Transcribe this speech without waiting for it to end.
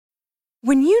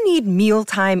When you need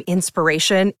mealtime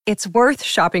inspiration, it's worth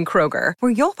shopping Kroger,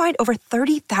 where you'll find over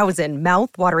 30,000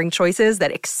 mouth-watering choices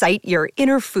that excite your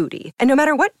inner foodie. And no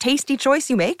matter what tasty choice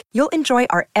you make, you'll enjoy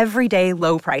our everyday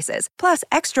low prices, plus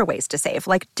extra ways to save,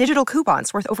 like digital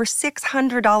coupons worth over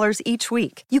 $600 each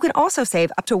week. You can also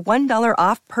save up to $1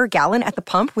 off per gallon at the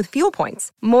pump with fuel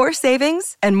points. More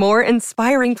savings and more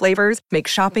inspiring flavors make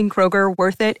shopping Kroger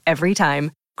worth it every time.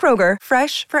 Kroger,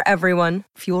 fresh for everyone.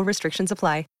 Fuel restrictions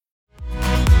apply.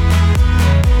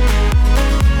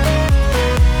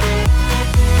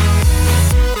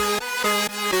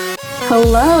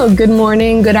 Hello, good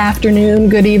morning, good afternoon,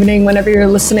 good evening, whenever you're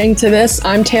listening to this.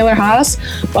 I'm Taylor Haas.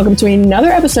 Welcome to another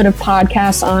episode of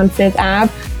Podcasts on Fifth Ave.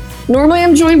 Normally,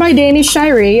 I'm joined by Danny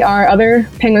Shirey, our other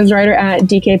Penguins writer at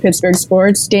DK Pittsburgh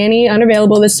Sports. Danny,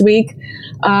 unavailable this week.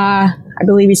 I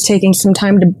believe he's taking some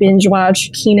time to binge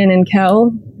watch Keenan and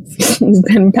Kel. He's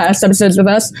been in past episodes with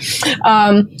us.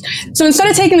 So instead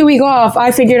of taking the week off,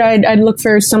 I figured I'd look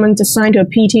for someone to sign to a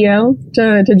PTO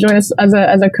to join us as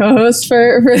a co-host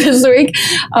for this week.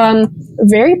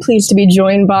 Very pleased to be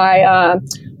joined by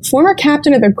former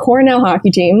captain of the Cornell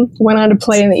hockey team, went on to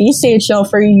play in the ECHL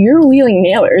for your Wheeling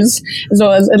Nailers, as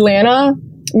well as Atlanta,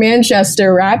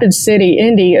 Manchester, Rapid City,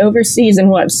 Indy, overseas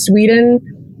in Sweden,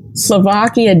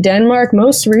 Slovakia, Denmark,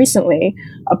 most recently,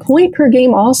 a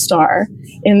point-per-game all-star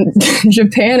in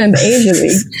Japan and the Asia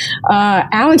League.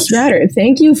 Alex Ratter,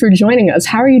 thank you for joining us.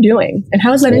 How are you doing? And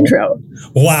how's that intro?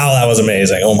 Wow, that was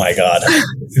amazing. Oh, my God.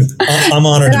 I'm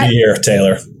honored to be here,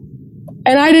 Taylor.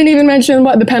 And I didn't even mention,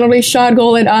 the penalty shot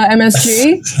goal at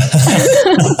MSG?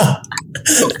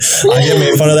 I get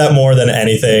made fun of that more than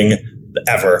anything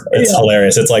ever. It's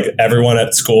hilarious. It's like everyone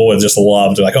at school would just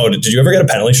love to like, oh, did you ever get a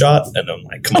penalty shot? And I'm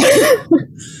like, come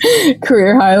on.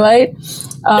 Career highlight.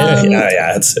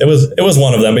 Yeah. It was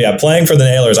one of them. But yeah, playing for the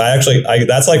Nailers,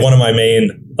 that's like one of my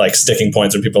main like sticking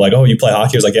points when people are like, oh, you play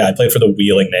hockey? I was like, yeah, I played for the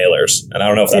Wheeling Nailers. And I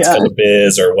don't know if that's because of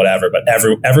biz or whatever, but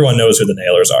everyone knows who the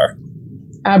Nailers are.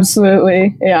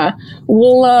 Absolutely. Yeah.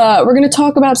 We're going to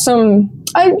talk about some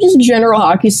just general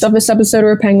hockey stuff this episode of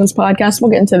our Penguins podcast.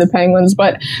 We'll get into the Penguins,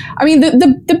 but I mean,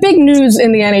 the big news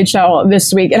in the NHL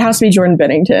this week, it has to be Jordan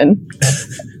Binnington.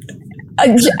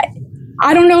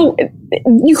 I don't know.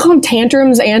 You call them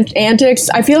tantrums and antics.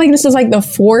 I feel like this is like the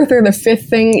fourth or the fifth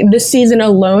thing this season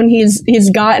alone he's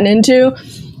gotten into.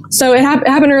 So it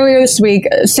happened earlier this week.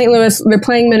 St. Louis, they're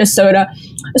playing Minnesota.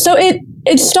 So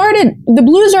it started, the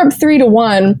Blues are up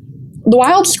 3-1. The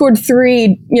Wild scored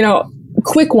three,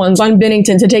 quick ones on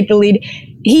Binnington to take the lead.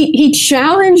 He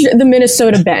challenged the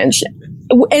Minnesota bench.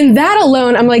 And that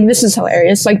alone, I'm like, this is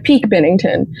hilarious, like peak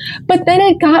Binnington. But then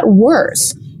it got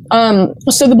worse.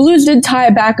 So the Blues did tie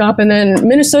it back up, and then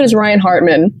Minnesota's Ryan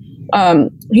Hartman,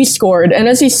 he scored. And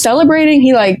as he's celebrating,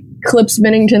 he like clips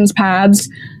Binnington's pads.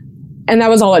 And that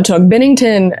was all it took.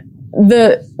 Binnington,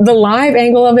 the live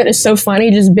angle of it is so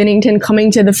funny. Just Binnington coming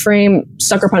to the frame,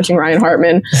 sucker punching Ryan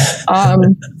Hartman.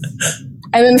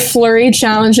 And then Fleury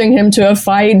challenging him to a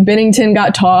fight. Binnington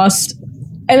got tossed.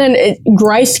 And then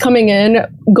Greiss coming in.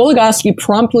 Goligoski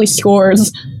promptly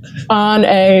scores on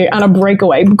a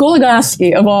breakaway.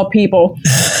 Goligoski, of all people.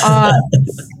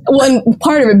 One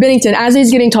part of it, Binnington, as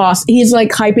he's getting tossed, he's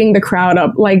like hyping the crowd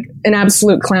up like an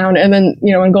absolute clown. And then,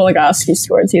 when Goligoski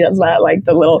scores, he does that, like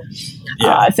the little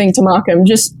thing to mock him.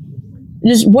 Just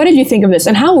what did you think of this?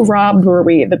 And how robbed were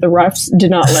we that the refs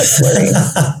did not let Fleury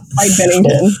fight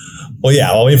Binnington? Well,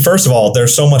 yeah. Well, I mean, first of all,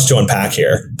 there's so much to unpack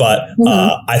here, but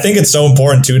I think it's so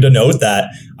important too to note that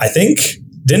I think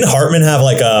didn't Hartman have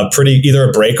like either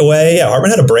a breakaway? Yeah, Hartman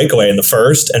had a breakaway in the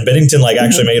first, and Binnington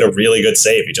actually made a really good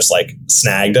save. He just like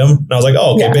snagged him, and I was like,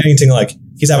 oh, okay, Binnington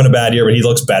he's having a bad year, but he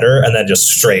looks better, and then just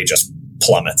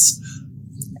plummets.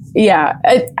 Yeah,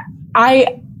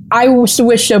 I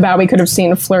wish so bad we could have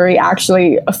seen Fleury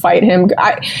actually fight him.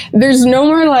 There's no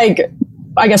more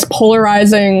I guess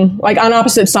polarizing, like on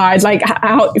opposite sides, like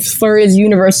how Fleury is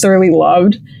universally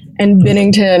loved, and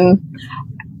Binnington,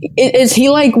 is he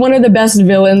like one of the best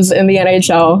villains in the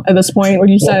NHL at this point, would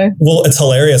you say? Well, it's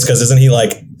hilarious because isn't he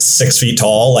like 6 feet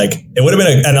tall? Like it would have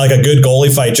been a good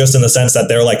goalie fight just in the sense that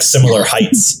they're like similar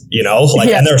heights,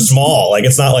 and they're small. Like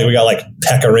it's not like we got like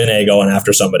Pecorine going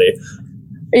after somebody.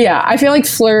 Yeah, I feel like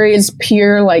Fleury's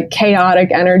pure like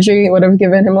chaotic energy would have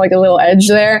given him like a little edge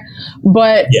there.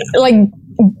 But like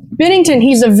Binnington,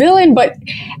 he's a villain, but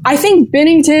I think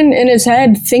Binnington in his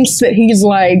head thinks that he's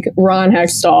like Ron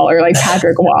Hextall or like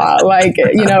Patrick Waugh, like,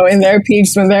 in their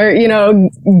peaks when they're,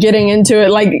 getting into it.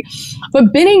 Like,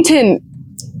 but Binnington,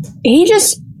 he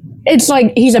just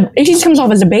comes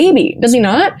off as a baby, does he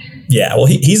not? Yeah, well,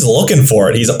 he's looking for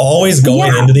it. He's always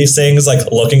going into these things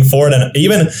like looking for it. And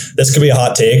even this could be a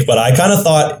hot take, but I kind of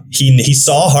thought he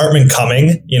saw Hartman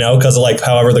coming, because of like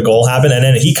however the goal happened, and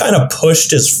then he kind of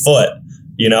pushed his foot.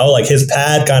 Like his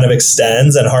pad kind of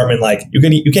extends, and Hartman, like you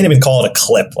can't even call it a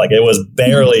clip. Like it was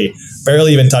barely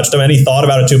even touched him. And he thought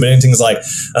about it too. Binnington's like,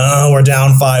 oh, we're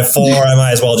down 5-4. I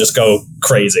might as well just go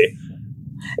crazy.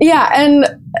 Yeah, and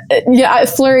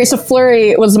Fleury. So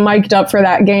Fleury was mic'd up for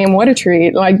that game. What a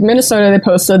treat! Like Minnesota, they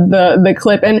posted the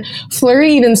clip, and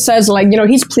Fleury even says like,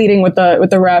 he's pleading with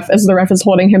the ref as the ref is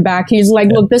holding him back. He's like,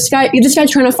 look, this guy's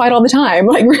trying to fight all the time.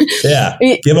 Like,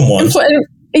 give him one.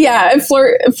 And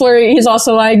Fleury, he's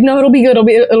also like, no, it'll be good.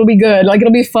 It'll be good. Like,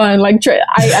 it'll be fun. Like,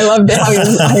 I loved it how he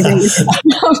was.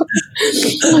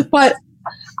 But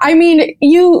I mean,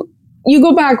 you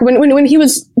go back when he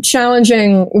was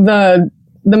challenging the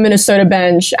Minnesota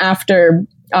bench after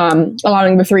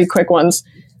allowing the 3 quick ones,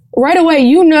 right away,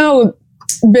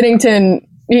 Binnington.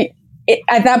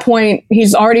 At that point,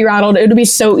 he's already rattled. It would be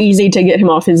so easy to get him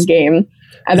off his game.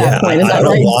 At that point, I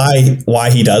don't know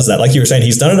why he does that. Like you were saying,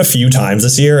 he's done it a few times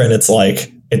this year, and it's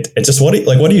like it's just what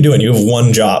are you doing? You have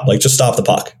one job, like just stop the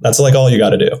puck. That's like all you got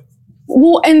to do.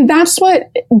 Well, and that's what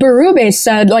Berube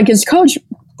said. Like his coach,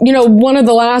 one of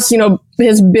the last,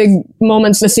 his big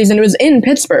moments this season, it was in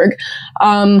Pittsburgh.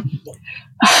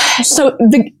 So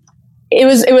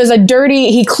it was a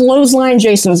dirty. He clotheslined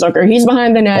Jason Zucker. He's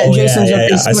behind the net. Jason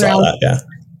Zucker's I saw that. Yeah.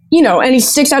 And he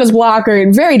sticks out his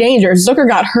blocker. Very dangerous. Zucker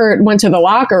got hurt, went to the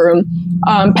locker room.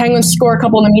 Penguins score a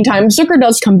couple in the meantime. Zucker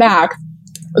does come back.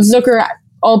 Zucker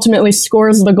ultimately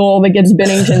scores the goal that gets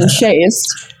Binnington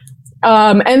chased.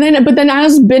 But then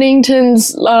as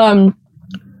Binnington's,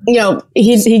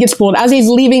 he gets pulled. As he's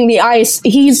leaving the ice,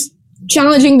 he's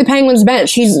challenging the Penguins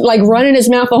bench. He's like running his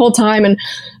mouth the whole time. And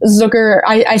Zucker,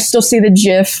 I still see the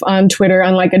GIF on Twitter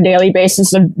on like a daily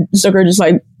basis of Zucker just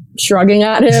like shrugging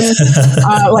at him,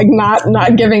 like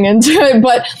not giving into it.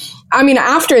 But I mean,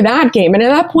 after that game, and at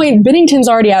that point, Binnington's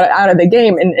already out of the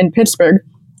game in Pittsburgh.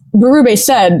 Berube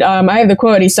said, I have the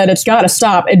quote, he said, "It's got to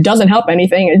stop. It doesn't help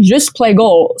anything. Just play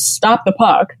goal. Stop the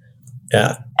puck."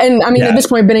 Yeah. And I mean, at this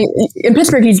point, in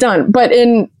Pittsburgh, he's done. But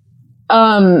in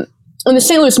the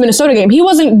St. Louis, Minnesota game, he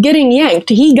wasn't getting yanked.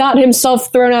 He got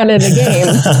himself thrown out of the game.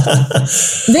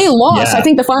 They lost. Yeah. I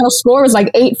think the final score was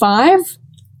like 8-5.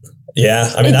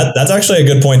 Yeah, I mean that's actually a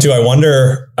good point too. I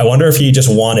wonder if he just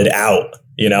wanted out.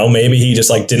 Maybe he just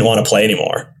like didn't want to play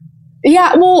anymore.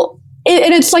 Yeah, well,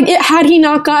 it's like had he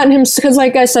not gotten him, because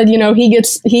like I said, he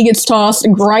gets tossed.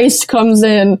 Grice comes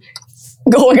in,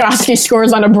 Goligoski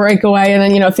scores on a breakaway, and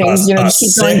then things just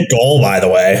keep going. Sick goal, by the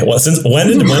way. Well, when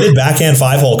did backhand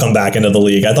 5-hole come back into the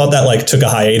league? I thought that like took a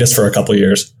hiatus for a couple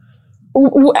years.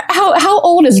 How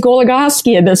old is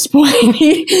Goligoski at this point?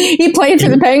 He played for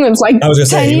the Penguins like I was gonna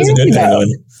say he was a good Penguin.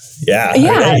 Yeah.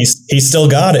 I mean, he's still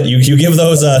got it. You give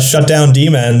those shutdown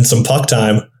D-men some puck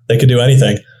time, they could do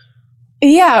anything.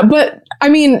 Yeah, but I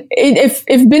mean, if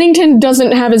Binnington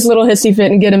doesn't have his little hissy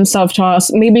fit and get himself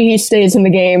tossed, maybe he stays in the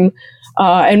game,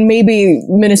 and maybe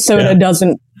Minnesota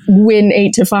doesn't win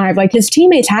 8-5. Like his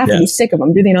teammates have to be sick of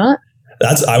him, do they not?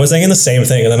 I was thinking the same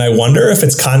thing. And then I wonder if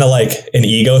it's kind of like an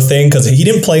ego thing, because he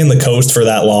didn't play in the Coast for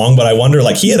that long, but I wonder,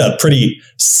 like, he had a pretty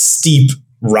steep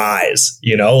rise,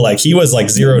 like he was like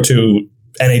 0-2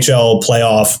 NHL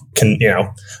playoff,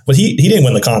 but he didn't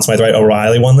win the Conn Smythe, right?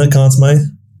 O'Reilly won the Conn Smythe.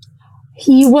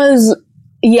 He was,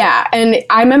 and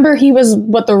I remember he was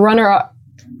the runner-up.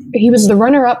 He was the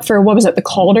runner-up for, what was it, the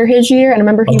Calder his year? And I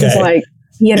remember he was like,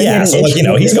 so like,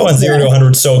 he's going 0 to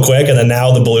 100 so quick, and then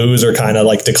now the Blues are kind of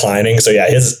like declining. So yeah,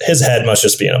 his head must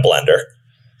just be in a blender.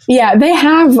 Yeah, they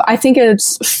have, I think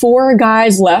it's 4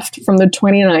 guys left from the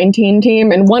 2019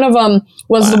 team, and one of them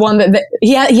was the one that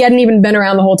he hadn't even been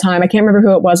around the whole time. I can't remember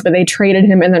who it was, but they traded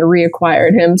him and then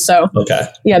reacquired him. So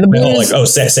yeah, the Blues,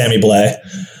 Sammy Blais.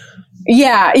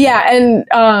 Yeah, and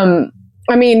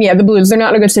I mean, the Blues, they're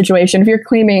not in a good situation. If you're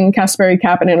claiming Kasperi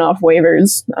Kapanen off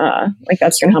waivers, like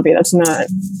that's going to help you. That's not.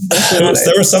 There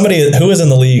was somebody who was in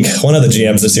the league, one of the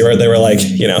GMs this year, where they were like,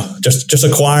 just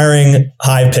acquiring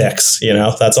high picks.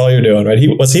 That's all you're doing, right?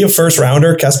 Was he a first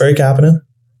rounder, Kasperi Kapanen?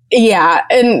 Yeah,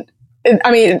 and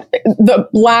I mean, the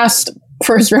last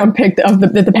first round pick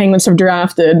that the Penguins have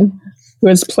drafted, who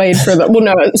has played for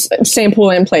St.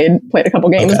 Poulin played a couple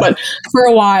games, but for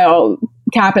a while,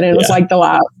 Kapanen was like the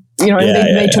last. They took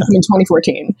him in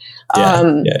 2014.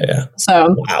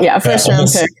 So, first round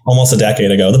pick. Almost a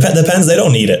decade ago. The Pens, they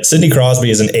don't need it. Sidney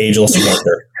Crosby is an ageless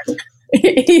wonder.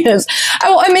 He is.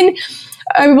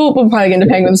 We'll probably get into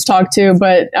Penguins talk too,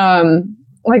 but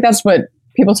that's what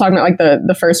people talking about like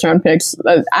the first round picks,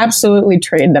 absolutely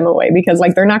trade them away because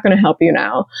like they're not going to help you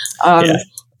now.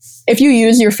 If you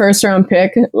use your first round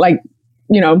pick, like,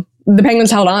 you know, the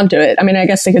Penguins held on to it. I mean, I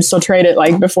guess they could still trade it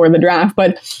like before the draft,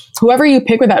 but whoever you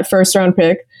pick with that first round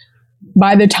pick,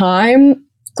 by the time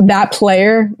that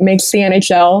player makes the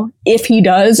NHL, if he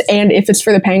does, and if it's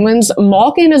for the Penguins,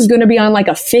 Malkin is going to be on like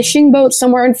a fishing boat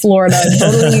somewhere in Florida,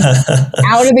 totally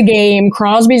out of the game.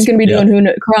 Crosby's going to be doing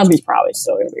Crosby's probably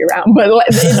still going to be around, but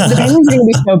the Penguins are going to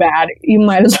be so bad, you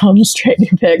might as well just trade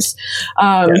your picks.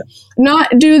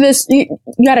 Not do this. You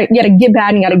gotta get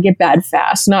bad and you gotta get bad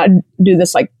fast. Not do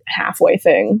this like halfway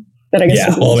thing that I guess.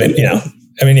 Yeah, well,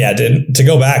 to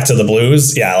go back to the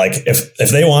Blues, like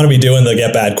if they want to be doing the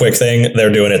get bad quick thing,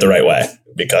 they're doing it the right way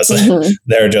because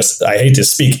they're just, I hate to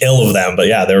speak ill of them, but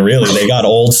they got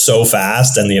old so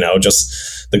fast and,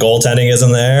 just the goaltending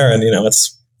isn't there and,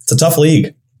 it's a tough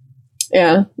league.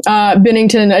 Yeah.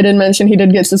 Binnington, I did mention he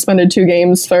did get suspended 2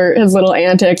 games for his little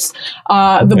antics.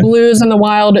 The Blues and the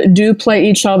Wild do play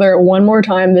each other one more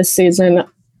time this season.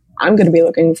 I'm going to be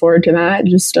looking forward to that.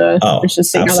 Just to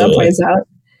see how that plays out.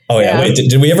 Oh, yeah. Wait,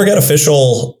 did we ever get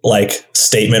official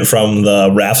statement from the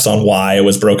refs on why it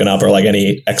was broken up or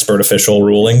any expert official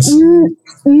rulings?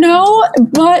 No,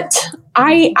 but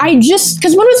I just,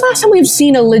 because when was the last time we've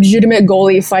seen a legitimate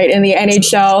goalie fight in the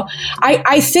NHL?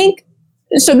 I think,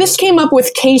 so this came up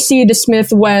with Casey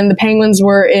DeSmith when the Penguins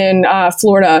were in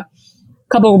Florida a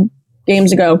couple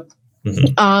games ago.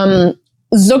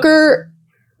 Zucker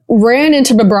ran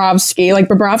into Bobrovsky.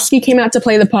 Bobrovsky came out to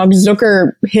play the puck.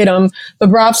 Zucker hit him.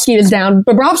 Bobrovsky is down.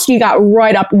 Bobrovsky got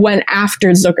right up, went after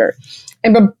Zucker.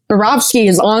 And Bobrovsky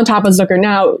is on top of Zucker.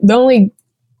 Now, if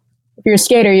you're a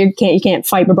skater, you can't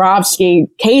fight Bobrovsky.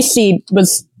 Casey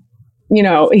was,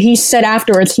 he said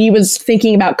afterwards he was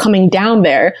thinking about coming down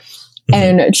there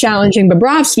and challenging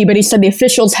Bobrovsky, but he said the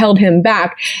officials held him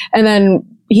back. And then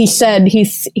he said he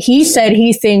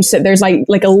thinks that there's a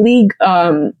league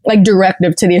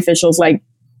directive to the officials,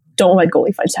 don't let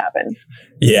goalie fights happen.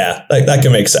 Yeah, that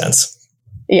can make sense.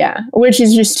 Yeah, which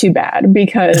is just too bad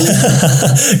because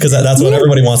that's what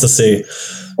everybody wants to see.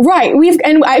 Right.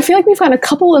 And I feel like we've got a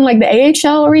couple in the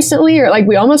AHL recently, or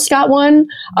we almost got one.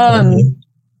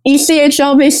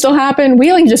 ECHL may still happen.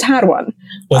 Wheeling just had one.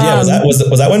 Well, yeah, was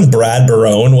that when Brad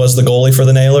Barone was the goalie for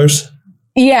the Nailers?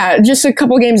 Yeah, just a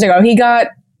couple games ago. He got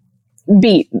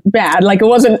beat bad. It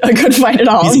wasn't a good fight at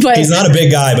all. He's not a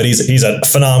big guy, but he's a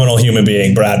phenomenal human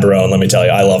being, Brad Barone. Let me tell you,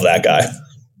 I love that guy.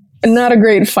 Not a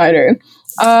great fighter.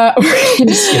 He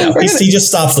just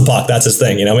stops the puck. That's his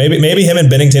thing. Maybe him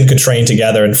and Binnington could train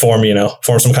together and form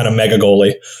some kind of mega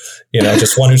goalie.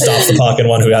 Just one who stops the puck and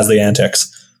one who has the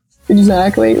antics.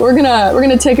 Exactly. We're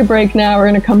gonna take a break now. We're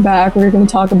gonna come back. We're gonna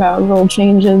talk about rule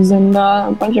changes and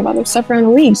a bunch of other stuff around the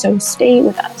league. So stay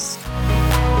with us.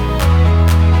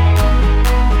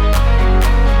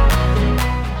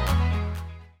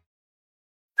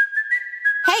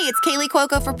 Hey, it's Kaylee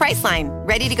Cuoco for Priceline.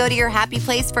 Ready to go to your happy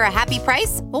place for a happy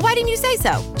price? Well, why didn't you say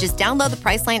so? Just download the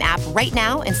Priceline app right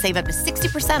now and save up to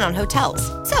 60% on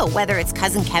hotels. So whether it's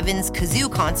Cousin Kevin's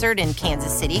Kazoo Concert in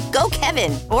Kansas City, go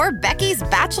Kevin, or Becky's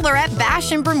Bachelorette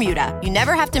Bash in Bermuda, you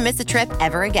never have to miss a trip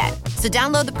ever again. So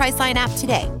download the Priceline app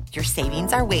today. Your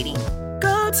savings are waiting.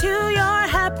 Go to your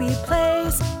happy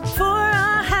place for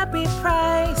a happy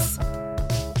price.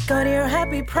 Go to your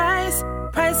happy price,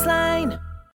 Priceline.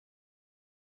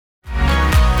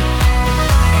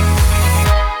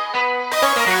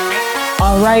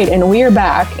 All right, and we are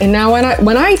back. And now when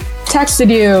I texted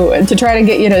you to try to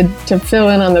get you to fill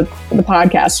in on the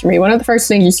podcast for me, one of the first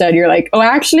things you said, you're like, oh,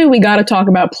 actually, we got to talk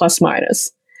about plus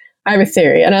minus. I have a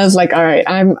theory. And I was like, all right,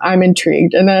 I'm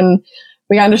intrigued. And then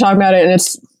we got into talking about it, and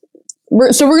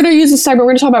we're going to use this segment.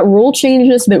 We're going to talk about rule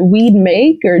changes that we'd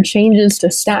make or changes to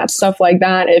stats, stuff like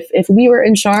that, if we were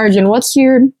in charge. And what's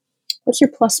your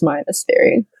plus minus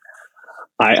theory?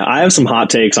 I have some hot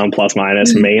takes on plus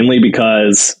minus, mainly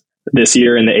because this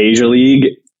year in the Asia League,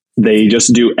 they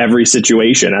just do every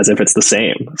situation as if it's the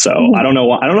same. So I don't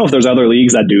know if there's other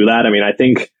leagues that do that. I mean, I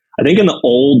think in the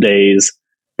old days,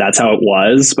 that's how it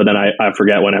was. But then I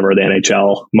forget whenever the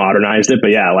NHL modernized it.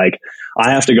 But yeah, I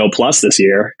have to go plus this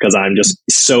year because I'm just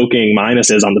soaking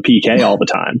minuses on the PK all the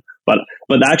time. But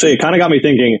actually, it kind of got me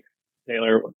thinking,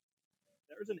 Taylor,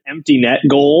 there's an empty net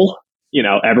goal.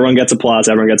 Everyone gets a plus,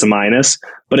 everyone gets a minus,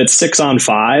 but it's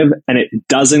 6-on-5 and it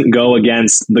doesn't go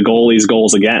against the goalie's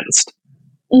goals against.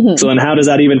 So then how does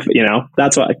that even,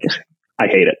 that's why I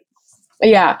hate it.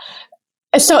 Yeah.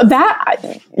 So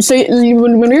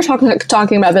when we were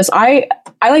talking about this, I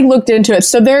looked into it.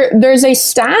 So there's a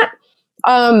stat,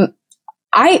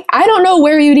 I don't know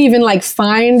where you'd even like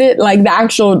find it, like the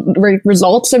actual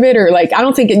results of it, or like, I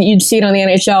don't think you'd see it on the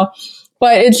NHL,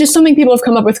 but it's just something people have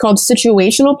come up with called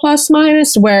situational plus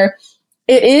minus, where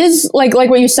it is like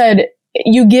what you said,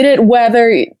 you get it whether,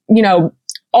 you know,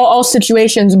 all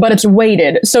situations, but it's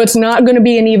weighted. So it's not going to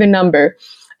be an even number.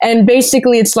 And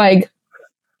basically it's like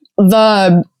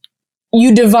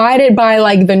you divide it by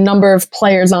like the number of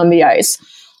players on the ice.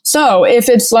 So if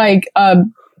it's like a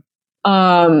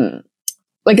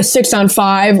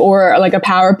 6-on-5 or like a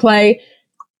power play,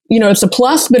 you know, it's a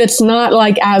plus, but it's not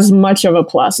like as much of a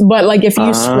plus. But like if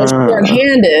you score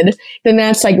short-handed, then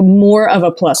that's like more of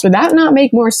a plus. Would that not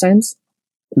make more sense?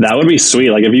 That would be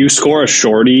sweet. Like if you score a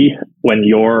shorty when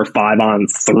you're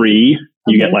 5-on-3,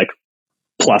 you get like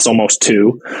plus almost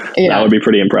 2. Yeah. That would be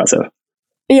pretty impressive.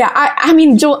 Yeah, I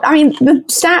mean, Joel, the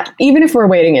stat, even if we're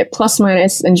weighting it, plus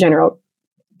minus in general,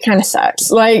 kind of sucks.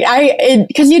 Like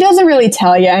because it doesn't really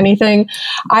tell you anything.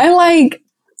 I like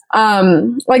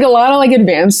a lot of like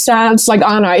advanced stats, like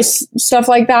on ice stuff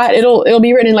like that. It'll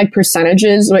be written in like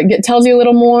percentages. Like it tells you a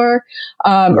little more,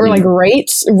 or like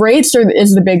rates. Rates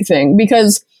is the big thing,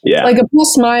 because like a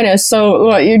plus minus.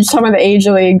 So you're just talking about the Age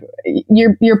League.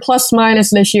 Your plus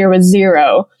minus this year was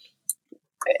 0.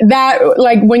 That,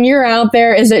 like, when you're out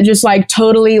there, is it just like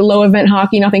totally low event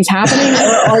hockey, nothing's happening,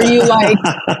 or are you like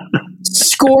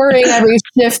scoring every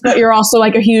shift, but you're also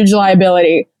like a huge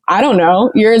liability? I don't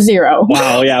know. You're a 0.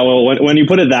 Wow. Yeah. Well, when you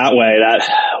put it that way,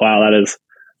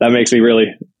 that makes me really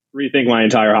rethink my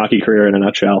entire hockey career in a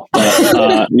nutshell.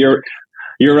 But,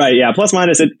 you're right. Yeah. Plus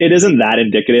minus, it isn't that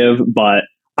indicative, but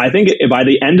I think by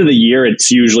the end of the year,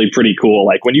 it's usually pretty cool.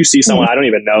 Like when you see someone, I don't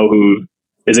even know who.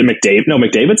 Is it McDavid? No,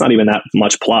 McDavid's not even that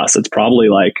much plus. It's probably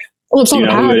like, do you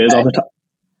know who it is off the top?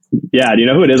 Yeah, do you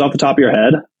know who it is off the top of your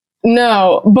head?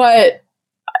 No, but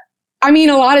I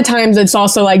mean, a lot of times it's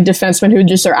also like defensemen who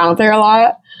just are out there a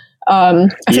lot. I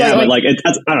don't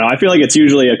know. I feel like it's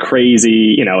usually a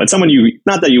crazy, you know, it's someone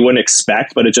not that you wouldn't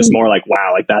expect, but it's just more like,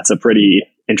 wow, like that's a pretty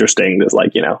interesting,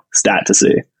 like, you know, stat to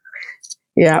see.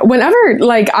 Yeah. Whenever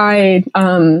like I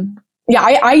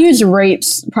use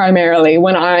rates primarily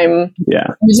when I'm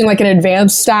using like an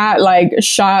advanced stat, like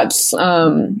shots,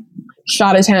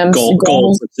 shot attempts,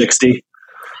 goals at 60.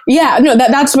 Yeah, no,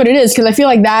 that's what it is. Cause I feel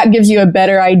like that gives you a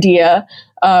better idea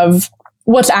of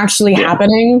what's actually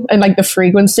happening and like the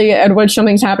frequency at which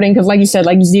something's happening. Cause like you said,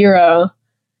 like 0,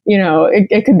 you know,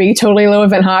 it could be totally low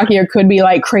event hockey, or it could be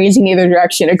like crazy in either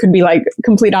direction. It could be like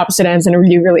complete opposite ends, and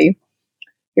you really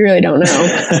don't know.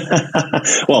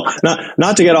 Well,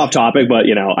 not to get off topic, but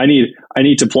you know, I need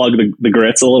to plug the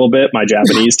Grits a little bit. My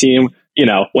Japanese team. You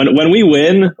know, when we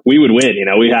win, we would win. You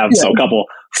know, we have a couple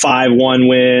 5-1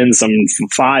 wins, some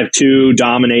 5-2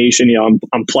 domination. You know,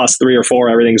 I'm plus 3 or 4.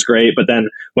 Everything's great. But then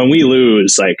when we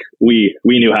lose, like we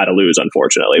knew how to lose.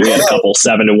 Unfortunately, we had a couple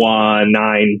 7-1,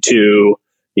 9-2.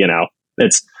 You know,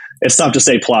 it's tough to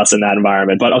say plus in that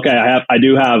environment. But okay, I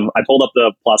pulled up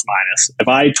the plus minus. If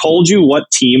I told you what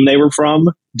team they were from,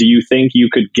 do you think you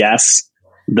could guess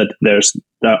that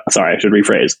sorry, I should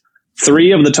rephrase.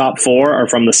 3 of the top 4 are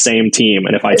from the same team.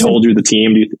 And if I told you the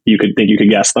team, you could think you could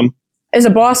guess them? Is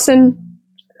it Boston?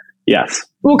 Yes.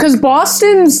 Well, because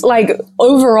Boston's like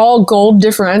overall goal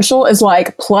differential is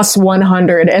like plus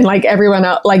 100, and like everyone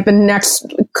else, like the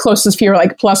next closest few are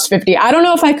like plus 50. I don't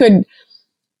know if I could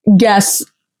guess,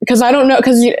 because I don't know,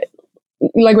 because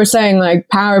like we're saying, like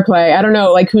power play, I don't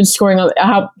know like who's scoring like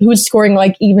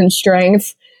even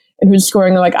strength, and who's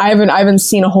scoring like I haven't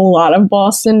seen a whole lot of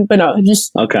Boston, but no,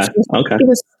 just okay.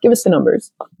 Give us the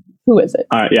numbers. Who is it?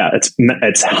 All right, yeah, it's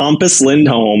Hampus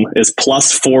Lindholm is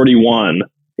plus 41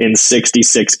 in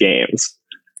 66 games.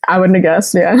 I wouldn't have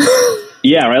guessed. Yeah.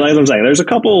 Yeah, right. Like I'm saying, there's a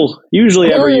couple.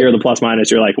 Usually every year the plus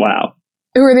minus, you're like, wow.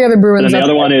 Who are the other Bruins? And then the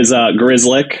other one is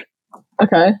Grizzlick.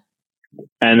 Okay.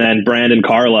 And then Brandon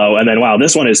Carlo, and then wow,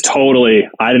 this one is totally.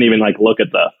 I didn't even like look at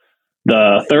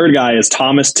the third guy is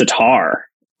Thomas Tatar.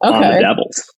 On the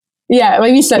Devils. Yeah,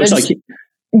 like you said, it's like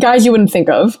guys you wouldn't think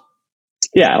of.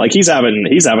 Yeah, like he's having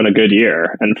a good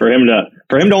year, and for him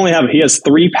to only he has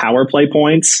 3 power play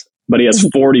points, but he has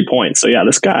 40 points. So yeah,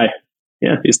 this guy,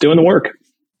 he's doing the work.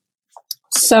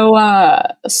 So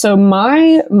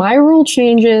my rule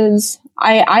changes.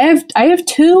 I have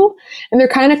 2, and they're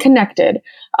kind of connected.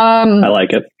 I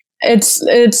like it.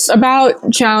 It's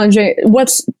about challenging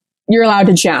what's you're allowed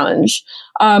to challenge.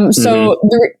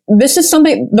 This is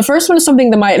something, the first one is something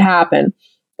that might happen.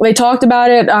 They talked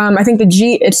about it. I think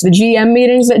it's the GM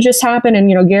meetings that just happened, and,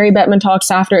 you know, Gary Bettman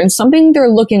talks after, and something they're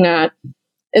looking at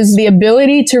is the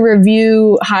ability to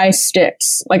review high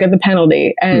sticks, like at the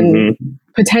penalty, and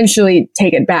potentially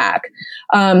take it back.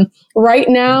 Right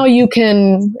now, you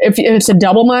can, if it's a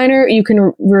double minor, you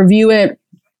can review it,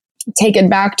 take it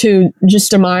back to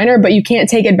just a minor, but you can't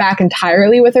take it back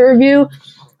entirely with a review.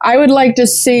 I would like to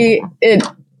see it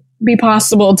be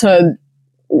possible to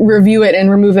review it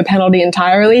and remove the penalty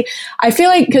entirely. I feel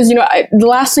like, because, the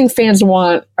last thing fans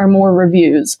want are more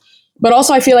reviews. But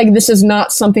also, I feel like this is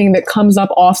not something that comes up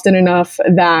often enough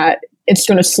that it's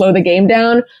going to slow the game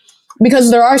down.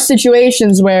 Because there are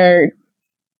situations where,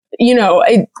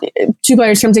 two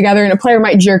players come together and a player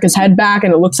might jerk his head back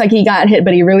and it looks like he got hit,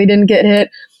 but he really didn't get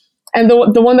hit. And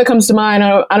the one that comes to mind,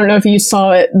 I don't know if you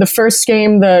saw it, the first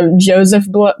game the Joseph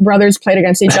brothers played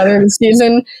against each other this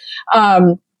season,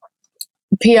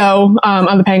 P.O.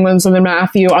 On the Penguins and then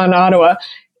Matthew on Ottawa,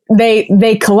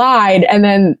 they collide and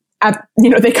then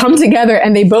they come together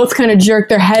and they both kind of jerk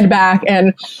their head back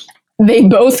and they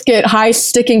both get high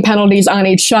sticking penalties on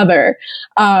each other.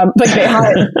 They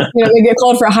get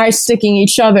called for high sticking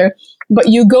each other. But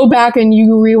you go back and you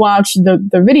rewatch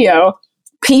the video.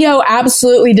 P.O.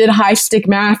 absolutely did high stick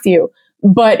Matthew,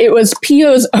 but it was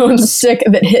P.O.'s own stick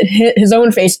that hit his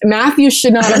own face. Matthew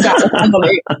should not have gotten a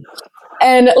penalty.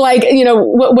 And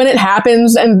when it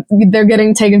happens and they're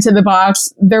getting taken to the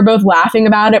box, they're both laughing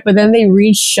about it, but then they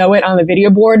re-show it on the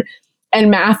video board and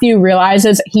Matthew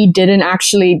realizes he didn't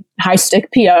actually high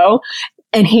stick P.O.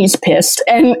 and he's pissed.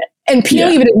 And P.O.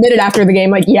 even admitted after the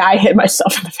game, I hit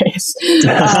myself in the face.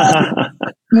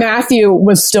 Matthew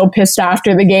was still pissed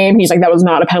after the game. He's like, that was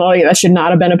not a penalty. That should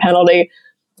not have been a penalty.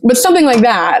 But something like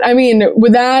that. I mean,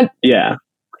 with that. Yeah.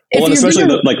 Well, especially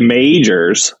the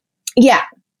majors. Yeah.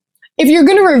 If you're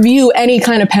going to review any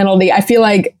kind of penalty, I feel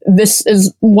like this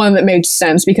is one that makes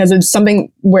sense because it's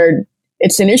something where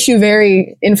it's an issue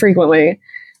very infrequently.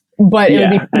 But it would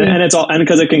be and it's all, and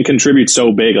because it can contribute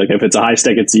so big. Like if it's a high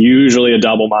stick, it's usually a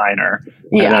double minor.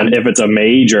 Yeah. And then if it's a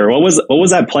major, what was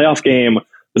that playoff game?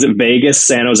 Was it Vegas,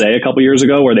 San Jose a couple years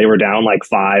ago where they were down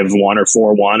 5-1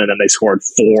 or 4-1 and then they scored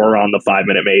 4 on the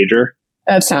 5-minute major?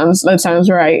 That sounds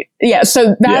right. Yeah.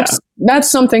 So that's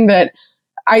something that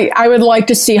I would like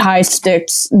to see high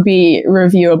sticks be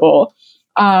reviewable.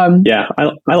 I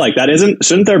like that.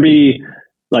 Shouldn't there be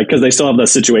because they still have the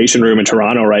situation room in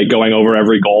Toronto, right? Going over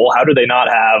every goal. How do they not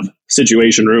have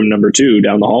situation room number 2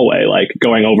 down the hallway,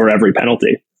 going over every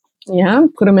penalty? Yeah,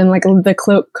 put them in the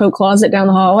coat closet down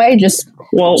the hallway.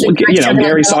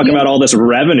 Gary's talking about all this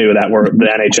revenue that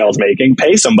the NHL's making.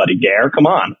 Pay somebody, Gare. Come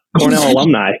on, Cornell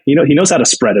alumni. He knows how to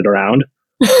spread it around.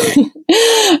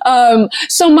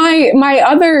 So my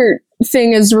other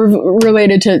thing is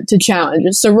related to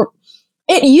challenges. So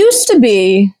it used to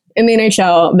be in the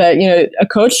NHL that a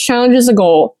coach challenges a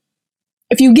goal.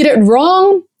 If you get it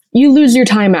wrong, you lose your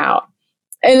timeout.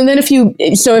 And then if you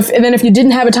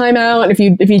didn't have a timeout, and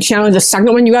if you challenge the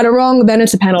second one, you got it wrong, then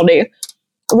it's a penalty.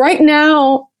 Right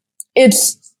now,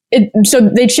 so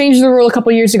they changed the rule a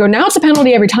couple years ago. Now it's a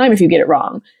penalty every time if you get it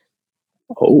wrong.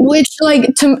 Oh. Which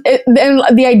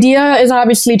the idea is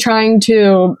obviously trying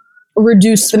to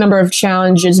reduce the number of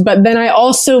challenges, but then I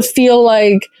also feel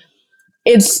like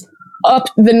it's up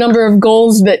the number of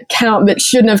goals that count that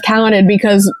shouldn't have counted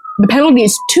because the penalty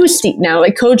is too steep now.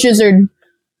 Coaches are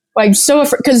so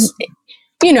because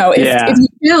if you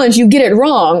challenge, you get it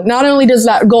wrong. Not only does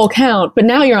that goal count, but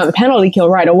now you're on the penalty kill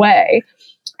right away.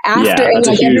 That's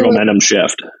a huge momentum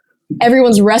shift.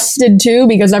 Everyone's rested too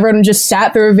because everyone just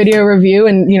sat through a video review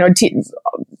and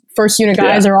first unit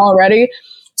guys are all ready.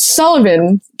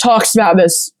 Sullivan talks about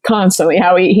this constantly,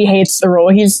 how he hates the rule.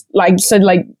 He's said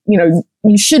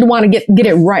you should want to get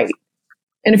it right,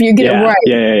 and if you get it right,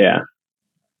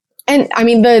 and I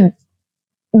mean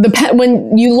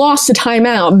when you lost a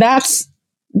timeout,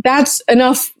 that's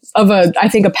enough of a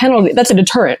penalty. That's a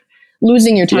deterrent,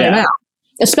 losing your timeout.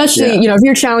 Especially, if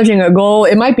you're challenging a goal,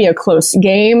 it might be a close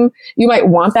game. You might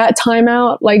want that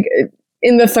timeout,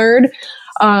 in the third.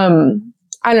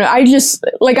 I don't know. I just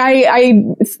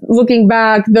looking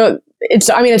back, it's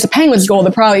a Penguins goal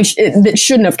that probably that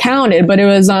shouldn't have counted, but it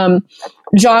was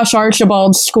Josh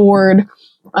Archibald scored.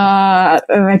 I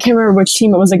can't remember which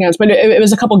team it was against, but it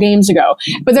was a couple games ago.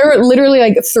 But there were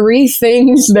literally 3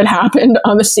 things that happened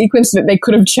on the sequence that they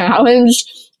could have challenged.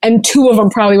 And 2 of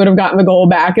them probably would have gotten the goal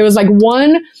back. It was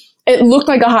one, it looked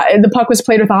like the puck was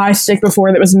played with a high stick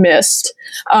before that was missed.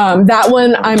 That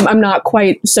one I'm not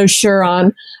quite so sure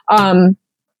on.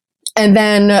 And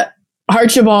then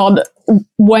Archibald,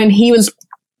 when he was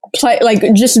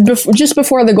just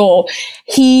before the goal,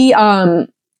 he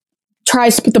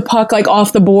tries to put the puck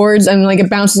off the boards and it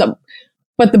bounces up,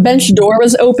 but the bench door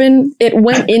was open. It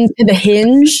went into the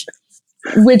hinge,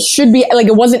 which should be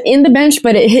it wasn't in the bench,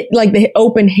 but it hit the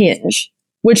open hinge.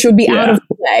 which would be out of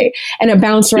play, and it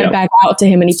bounced right back out to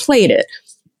him, and he played it.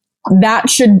 That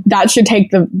should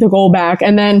take the goal back.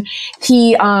 And then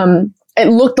he it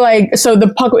looked like, so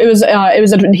the puck,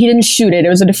 he didn't shoot it. It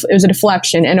was a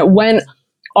deflection, and it went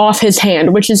off his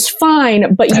hand, which is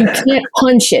fine, but you can't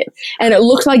punch it. And it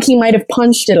looked like he might have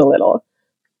punched it a little.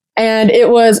 And it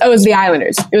was the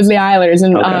Islanders. It was the Islanders.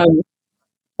 And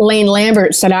Lane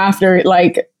Lambert said after,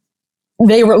 like,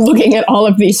 they were looking at all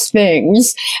of these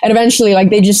things, and eventually, like,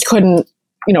 they just couldn't,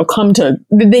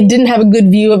 they didn't have a good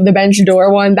view of the bench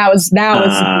door one. That was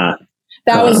the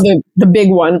big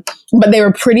one. But they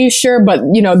were pretty sure, but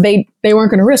they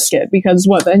weren't going to risk it, because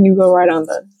then you go right on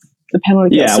the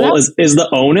penalty. Yeah, so is the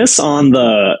onus on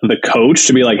the coach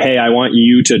to be like, hey,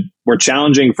 we're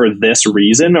challenging for this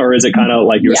reason? Or is it kind of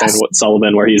like you were saying with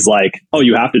Sullivan, where he's like, oh,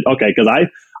 you have to, okay, because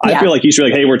I feel like he should be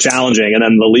like, hey, we're challenging, and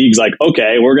then the league's like,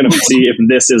 okay, we're going to see if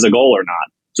this is a goal or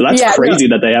not. So that's crazy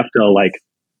that they have to, like,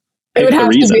 pick the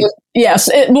reason. Yes.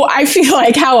 Well, I feel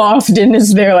like, how often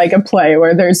is there like a play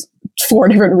where there's 4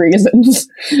 different reasons?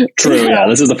 True. Yeah.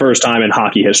 This is the first time in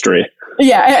hockey history.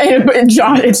 Yeah.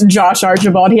 It's Josh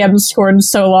Archibald. He hadn't scored in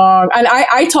so long. And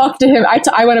I talked to him.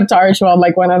 I went up to Archibald,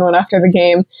 like, one-on-one after the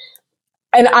game.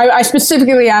 And I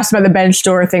specifically asked about the bench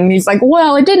door thing. And he's like,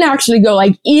 well, it didn't actually go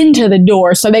like into the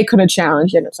door, so they could have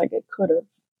challenged it. It's like, it could have.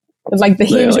 It was like the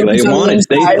hinge. They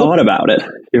thought about it.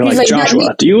 You're like,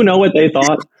 Joshua, do you know what they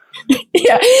thought?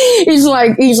 Yeah. He's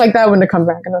like, that wouldn't have come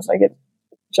back. And I was like,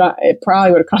 it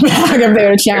probably would have come back if they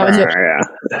would have challenged it. Yeah.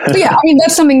 But yeah, I mean,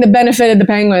 that's something that benefited the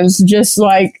Penguins, just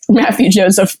like Matthew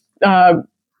Joseph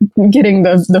getting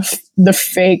the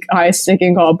fake eye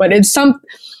sticking call. But it's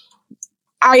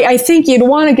I think you'd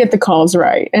want to get the calls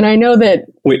right. And I know that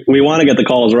we want to get the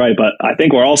calls right, but I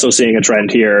think we're also seeing a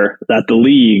trend here that the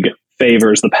league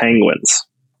favors the Penguins.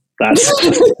 That's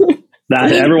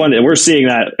that everyone, we're seeing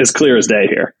that as clear as day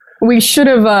here. We should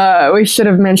have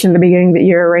mentioned at the beginning that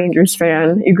you're a Rangers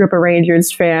fan. You grew up a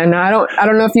Rangers fan. I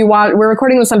don't know if you watch. We're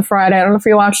recording this on Friday. I don't know if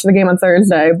you watched the game on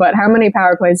Thursday, but how many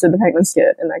power plays did the Penguins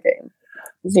get in that game?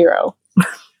 0.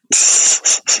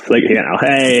 Like,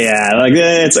 hey, yeah, like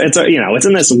it's it's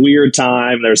in this weird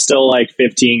time. There's still like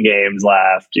 15 games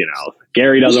left.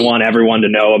 Gary doesn't want everyone to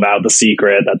know about the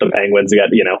secret that the Penguins get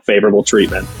favorable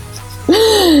treatment.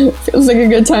 Feels like a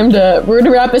good time we're going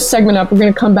to wrap this segment up. We're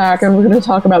going to come back and we're going to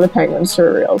talk about the Penguins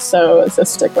for real. So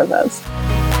stick with us.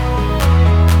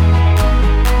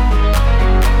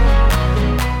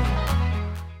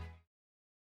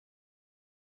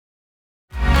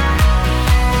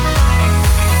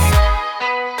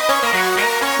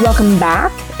 Welcome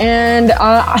back. And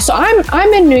so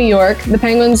I'm in New York. The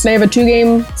Penguins, they have a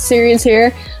 2-game series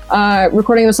here.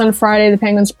 Recording this on Friday. The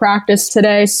Penguins practice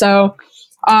today. So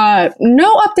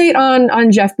no update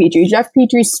on Jeff Petrie. Jeff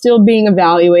Petrie's still being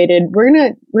evaluated. We're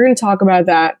gonna talk about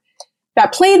that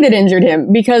play that injured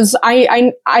him, because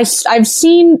I've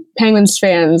seen Penguins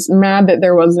fans mad that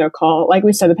there was no call. Like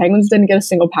we said, the Penguins didn't get a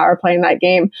single power play in that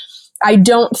game. I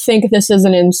don't think this is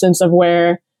an instance of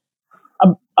where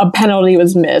a penalty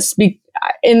was missed.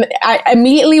 I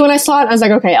immediately when I saw it, I was like,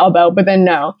 okay, elbow, but then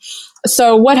no.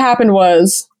 So what happened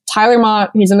was Tyler Mott,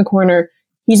 he's in the corner,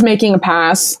 he's making a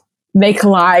pass. They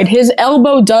collide. His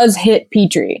elbow does hit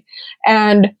Petrie.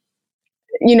 And,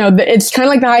 it's kind of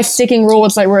like the high sticking rule.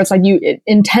 It's like where it's like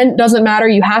intent doesn't matter.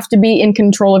 You have to be in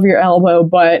control of your elbow.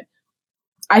 But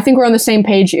I think we're on the same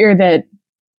page here that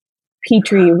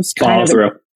Petrie was kind follow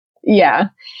through. Yeah.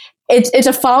 It's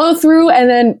a follow through. And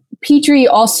then Petrie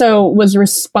also was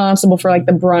responsible for like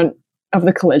the brunt of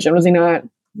the collision. Was he not?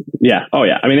 Yeah. Oh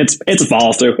yeah. I mean, it's a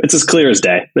follow through. It's as clear as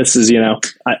day. This is,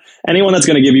 anyone that's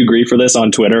going to give you grief for this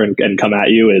on Twitter and come at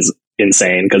you is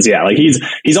insane. Cause like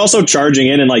he's also charging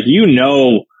in and like,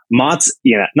 Mott's,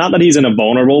 not that he's in a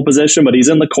vulnerable position, but he's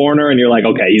in the corner and you're like,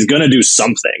 okay, he's going to do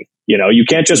something. You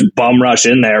can't just bum rush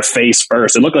in there face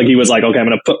first. It looked like he was like, okay,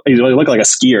 he looked like a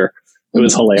skier. It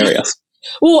was hilarious.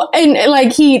 Well, and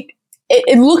like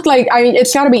it looked like, I mean,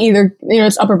 it's got to be either,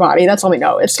 it's upper body. That's all we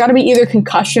know. It's got to be either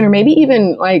concussion or maybe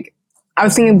even like, I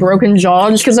was thinking broken jaw,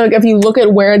 just because like if you look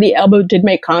at where the elbow did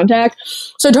make contact.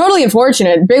 So totally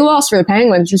unfortunate. Big loss for the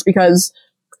Penguins just because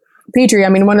Petrie, I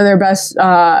mean, one of their best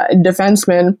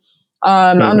defensemen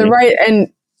on the right.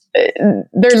 And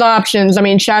there's options. I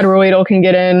mean, Chad Roydle can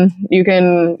get in. You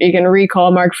can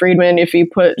recall Mark Friedman if you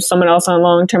put someone else on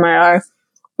long-term IR.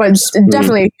 But it's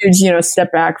definitely a huge,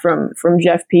 step back from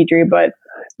Jeff Petrie. But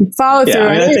follow through.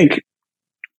 I mean, I think.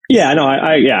 Yeah, no,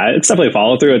 it's definitely a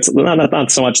follow through. It's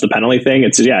not so much the penalty thing.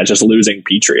 It's just losing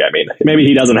Petrie. I mean, maybe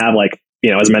he doesn't have like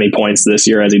as many points this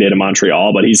year as he did in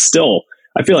Montreal, but he's still.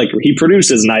 I feel like he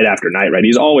produces night after night. Right,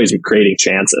 he's always creating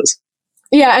chances.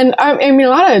 Yeah, and I mean,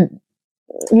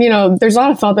 there's a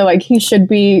lot of thought that like he should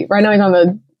be, right now he's on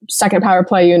the second power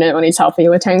play unit when he's healthy.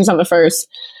 Letang's on the first.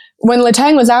 When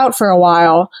Letang was out for a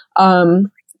while,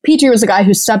 Petrie was the guy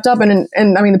who stepped up, and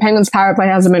I mean, the Penguins' power play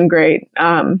hasn't been great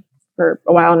for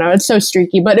a while now. It's so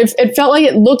streaky, but it felt like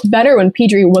it looked better when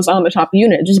Petrie was on the top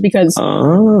unit, just because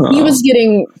he was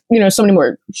getting so many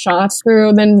more shots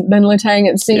through than Letang.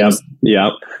 It seems.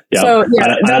 Yep. So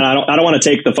yeah, I don't want to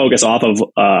take the focus off of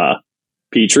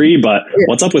Petrie, but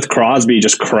what's up with Crosby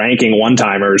just cranking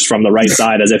one-timers from the right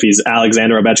side as if he's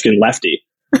Alexander Ovechkin lefty?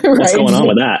 What's going on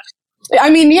with that? I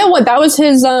mean, that was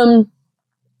his.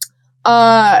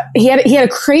 He had a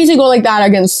crazy goal like that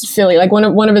against Philly, like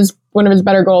one of his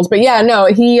better goals. But yeah, no,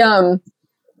 the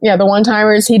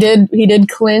one-timers he did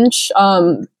clinch.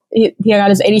 He got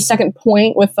his 82nd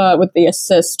point with the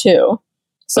assist too.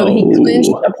 So he clinched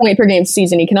a point per game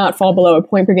season. He cannot fall below a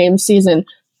point per game season.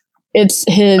 It's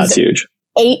his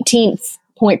 18th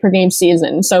point per game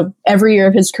season. So every year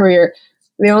of his career,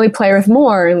 the only player with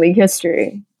more in league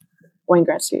history, Wayne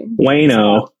Gretzky.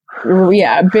 Wayno.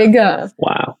 Yeah, big.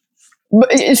 Wow.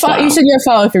 But you said you have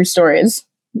follow-through stories.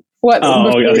 What?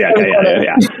 Oh, yeah.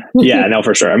 Yeah, no,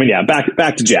 for sure. I mean, yeah,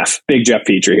 back to Jeff. Big Jeff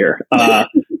Petrie here.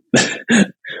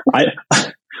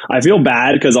 I feel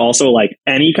bad because also like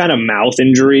any kind of mouth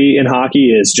injury in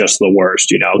hockey is just the worst,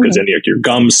 because then your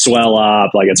gums swell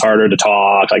up, like it's harder to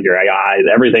talk, like your eyes,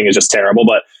 everything is just terrible.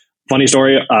 But funny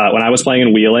story, when I was playing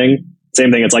in Wheeling,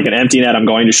 same thing. It's like an empty net. I'm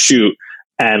going to shoot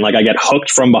and like I get hooked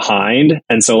from behind.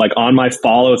 And so like on my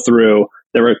follow through,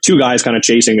 there were two guys kind of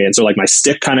chasing me. And so like my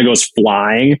stick kind of goes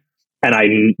flying and I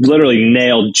literally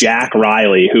nailed Jack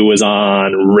Riley, who was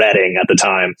on Reading at the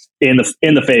time, in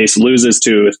the face, loses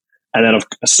tooth. And then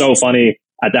so funny,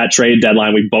 at that trade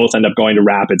deadline, we both end up going to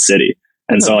Rapid City.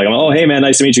 And so like, I'm, oh, hey man,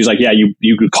 nice to meet you. He's like, yeah,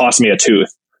 you cost me a tooth.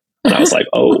 And I was like,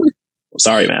 oh,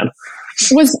 sorry, man.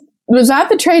 Was that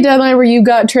the trade deadline where you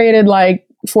got traded like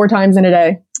 4 times in a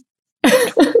day?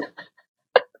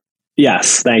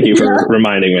 Yes. Thank you for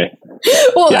reminding me.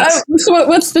 Well, yes. So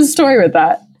what's the story with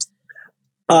that?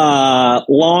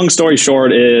 Long story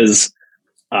short is,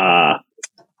 the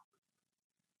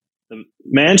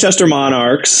Manchester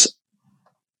Monarchs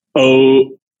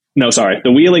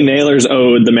the Wheeling Nailers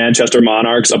owed the Manchester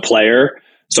Monarchs a player.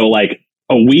 So like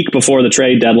a week before the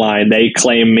trade deadline, they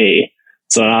claim me.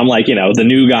 So I'm like, the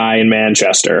new guy in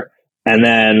Manchester. And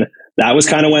then that was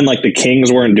kind of when like the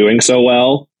Kings weren't doing so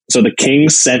well. So the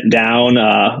Kings sent down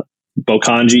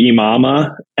Bokanji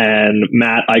Imama and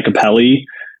Matt Icapelli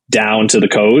down to the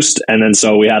coast. And then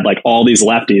so we had like all these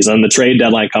lefties, and the trade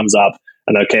deadline comes up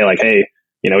and okay, like, hey,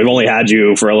 we've only had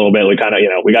you for a little bit. We kind of,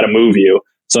 we got to move you.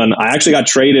 So then I actually got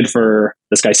traded for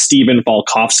this guy, Steven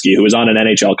Falkovsky, who was on an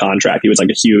NHL contract. He was like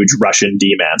a huge Russian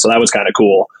D-man. So that was kind of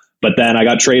cool. But then I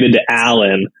got traded to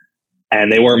Allen and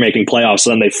they weren't making playoffs. So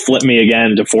then they flipped me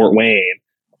again to Fort Wayne.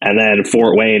 And then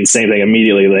Fort Wayne, same thing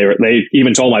immediately. They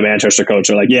even told my Manchester coach,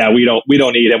 they're like, yeah, we don't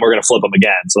need him. We're going to flip him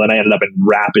again. So then I ended up in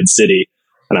Rapid City.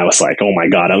 And I was like, oh my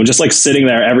God, I was just like sitting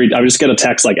there I would just get a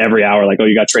text like every hour, like, oh,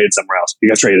 you got traded somewhere else. You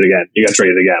got traded again. You got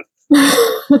traded again.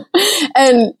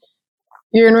 And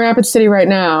you're in Rapid City right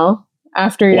now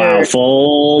after your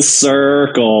full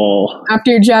circle.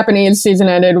 After your Japanese season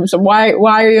ended. So why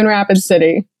are you in Rapid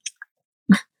City?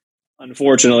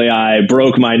 Unfortunately, I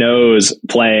broke my nose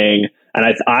playing. And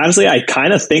I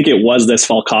kind of think it was this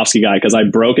Falkovsky guy because I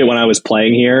broke it when I was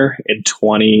playing here in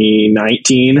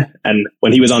 2019, and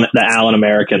when he was on the Allen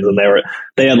Americans, and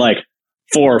they had like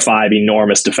 4 or 5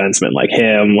 enormous defensemen like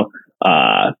him,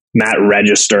 Matt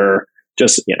Register.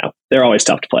 Just they're always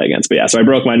tough to play against. But yeah, so I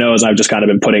broke my nose. I've just kind of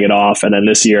been putting it off, and then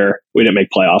this year we didn't make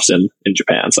playoffs in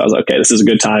Japan, so I was like, okay, this is a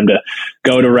good time to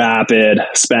go to Rapid,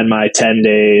 spend my 10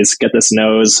 days, get this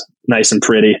nose nice and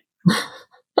pretty.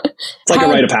 It's like a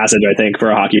rite of passage, I think, for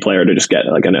a hockey player to just get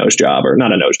like a nose job, or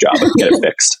not a nose job, but get it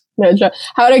fixed.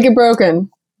 How did it get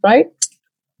broken? Right?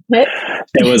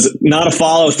 It was not a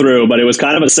follow through, but it was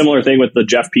kind of a similar thing with the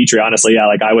Jeff Petrie. Honestly, yeah,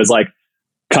 like I was like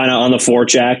kind of on the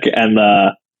forecheck, and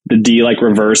the D like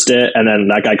reversed it, and then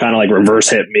that guy kind of like reverse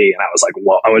hit me, and I was like,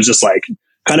 whoa! I was just like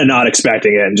kind of not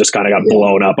expecting it, and just kind of got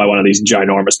blown up by one of these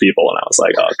ginormous people, and I was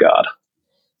like, oh God!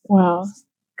 Wow,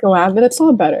 go out, but it's a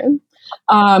lot better.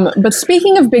 But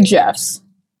speaking of Big Jeffs,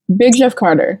 Big Jeff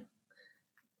Carter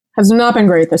has not been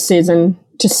great this season,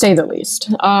 to say the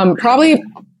least. Probably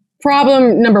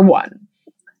problem number 1.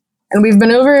 And we've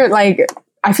been over it, like,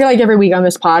 I feel like every week on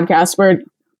this podcast, where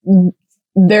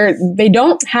they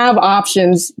don't have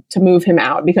options to move him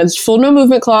out because full no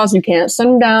movement clause, you can't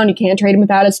send him down, you can't trade him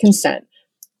without his consent.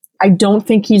 I don't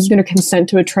think he's going to consent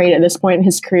to a trade at this point in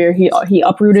his career. He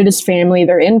uprooted his family.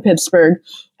 They're in Pittsburgh.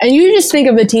 And you just think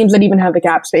of the teams that even have the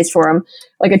cap space for him.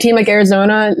 Like a team like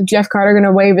Arizona, Jeff Carter going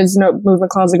to waive his no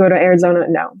movement clause to go to Arizona?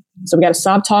 No. So we got to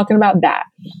stop talking about that.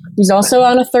 He's also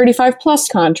on a 35-plus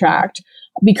contract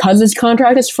because his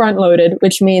contract is front-loaded,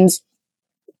 which means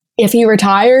if he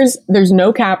retires, there's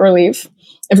no cap relief.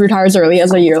 If he retires early, he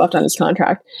has a year left on his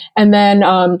contract. And then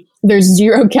there's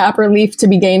zero cap relief to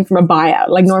be gained from a buyout.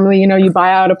 Like normally, you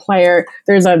buy out a player.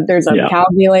 There's a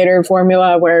calculator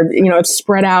formula where, it's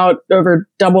spread out over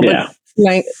double the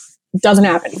length. Doesn't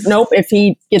happen. Nope. If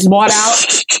he gets bought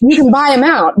out, you can buy him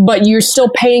out, but you're still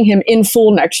paying him in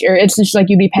full next year. It's just like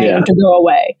you'd be paying him to go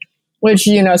away, which,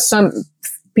 some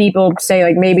people say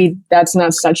like maybe that's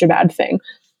not such a bad thing.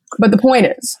 But the point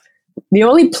is, the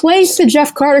only place that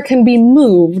Jeff Carter can be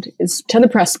moved is to the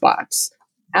press box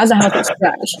as a healthy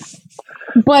scratch.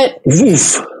 But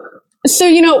so,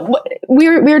 we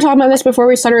were talking about this before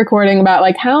we started recording about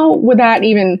like, how would that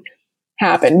even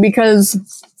happen? Because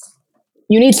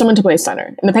you need someone to play center.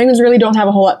 And the Penguins really don't have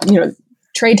a whole lot,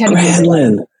 trade Teddy.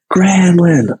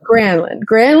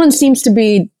 Granlund seems to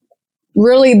be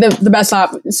really the best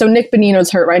option. So Nick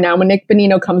Bonino's hurt right now. When Nick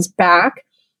Bonino comes back,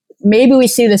 maybe we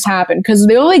see this happen, because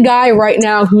the only guy right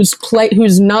now who's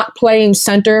not playing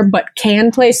center but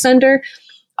can play center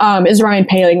is Ryan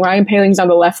Poehling. Ryan Poehling's on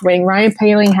the left wing. Ryan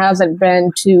Poehling hasn't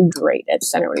been too great at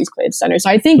center when he's played center, so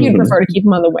I think you'd prefer to keep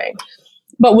him on the wing.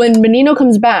 But when Bonino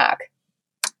comes back,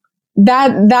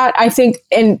 that I think,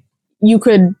 and you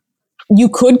could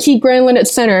keep Granlund at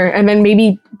center and then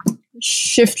maybe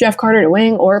shift Jeff Carter to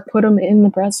wing or put him in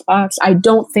the press box. I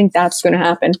don't think that's going to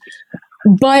happen.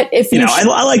 But if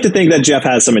I like to think that Jeff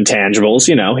has some intangibles.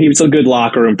 He's a good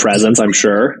locker room presence, I'm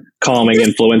sure. Calming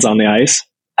influence on the ice.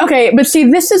 Okay, but see,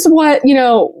 this is what,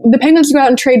 the Penguins go out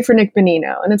and trade for Nick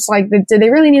Bonino. And it's like, did they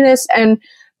really need this? And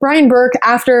Brian Burke,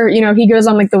 after, he goes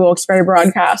on like the Wilkes-Barre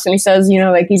broadcast and he says,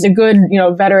 like he's a good,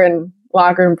 veteran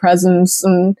locker room presence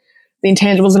and the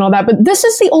intangibles and all that. But this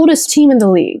is the oldest team in the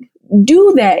league.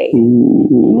 Do they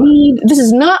need, this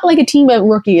is not like a team of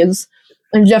rookies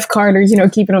and Jeff Carter's,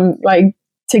 keeping them like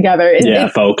together.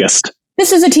 Focused.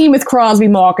 This is a team with Crosby,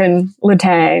 Malkin,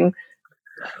 Letang,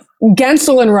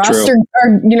 Gensel, and Rust are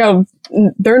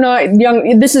they're not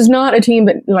young. This is not a team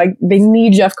that like they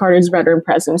need Jeff Carter's veteran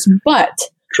presence. But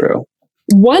true.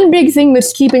 One big thing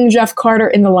that's keeping Jeff Carter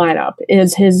in the lineup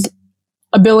is his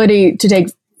ability to take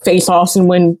faceoffs and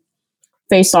win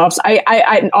faceoffs.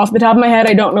 I off the top of my head,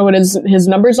 I don't know what his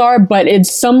numbers are, but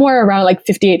it's somewhere around like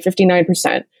 58,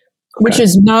 59%. Which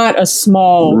is not a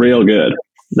small... Real good.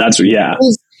 That's,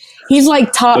 He's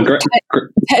like top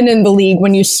 10 in the league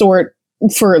when you sort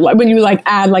for, like, when you like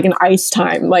add like an ice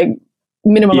time, like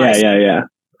minimum ice time.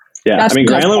 Yeah. I mean,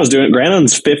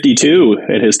 Granlund's 52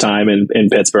 at his time in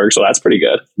Pittsburgh, so that's pretty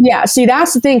good. Yeah, see,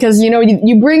 that's the thing, because,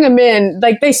 you bring him in,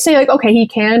 like they say, like, okay, he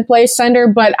can play center,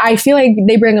 but I feel like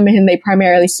they bring him in, they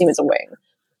primarily see him as a wing.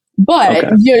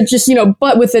 But,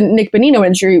 but with the Nick Bonino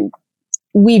injury,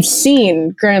 we've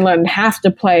seen Granlund have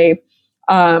to play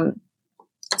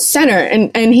center,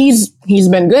 and he's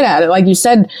been good at it. Like you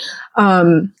said,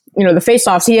 the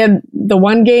faceoffs. He had the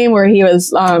one game where he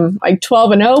was like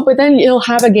 12-0, but then he'll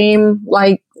have a game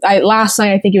like last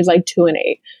night. I think he was like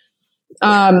 2-8.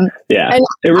 And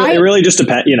it really just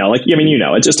depends.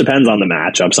 It just depends on the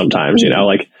matchup sometimes.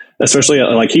 Like especially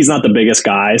like he's not the biggest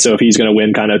guy, so if he's going to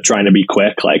win, kind of trying to be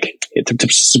quick, like it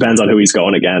just depends on who he's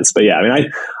going against. But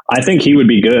I think he would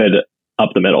be good up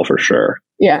the middle for sure.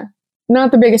 Yeah,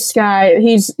 not the biggest guy.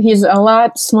 He's a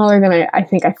lot smaller than I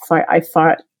think I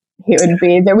thought he would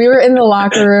be. That we were in the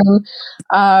locker room,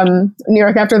 New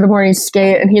York, after the morning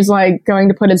skate, and he's like going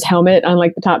to put his helmet on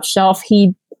like the top shelf.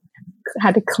 He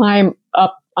had to climb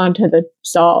up onto the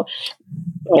stall.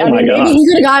 Oh my God. Maybe he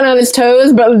could have gotten on his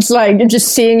toes, but it's like just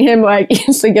seeing him like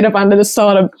instantly get up onto the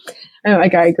stall. I'm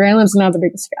like, all right, Granlund's not the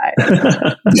biggest guy.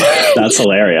 That's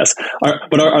hilarious.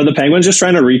 Are the Penguins just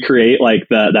trying to recreate like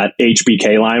that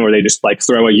HBK line where they just like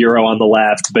throw a Euro on the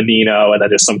left, Bonino, and then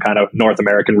just some kind of North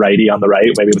American righty on the right,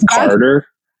 maybe with Carter?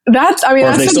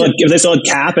 If they still had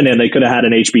Kapanen, they could have had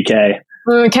an HBK.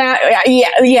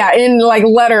 In like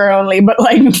letter only, but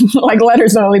like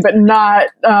letters only, but not.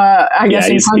 I guess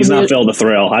he's not Phil the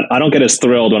Thrill. I don't get as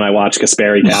thrilled when I watch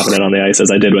Kasperi Kapanen on the ice as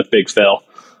I did with Big Phil.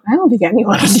 I don't think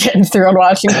anyone was getting thrilled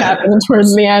watching Kapanen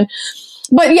towards the end.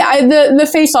 But yeah, the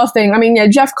face-off thing. I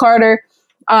mean, Jeff Carter,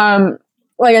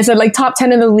 like I said, like top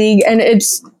 10 in the league, and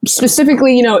it's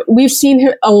specifically, we've seen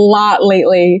him a lot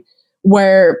lately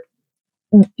where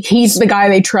he's the guy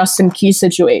they trust in key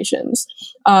situations.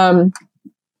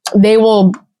 They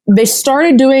will they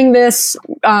started doing this,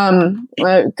 a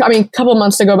couple of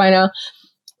months ago by now.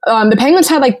 The Penguins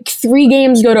had like 3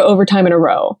 games go to overtime in a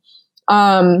row.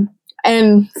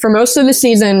 And for most of the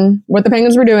season, what the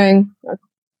Penguins were doing,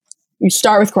 you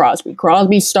start with Crosby.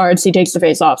 Crosby starts, he takes the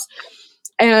faceoffs.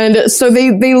 And so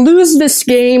they lose this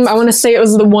game. I want to say it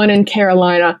was the one in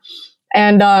Carolina.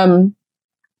 And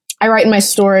I write in my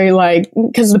story, like,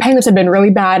 because the Penguins have been really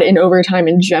bad in overtime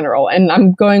in general. And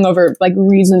I'm going over like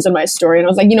reasons in my story. And I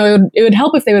was like, it would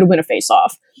help if they would win a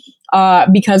faceoff.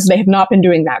 Because they have not been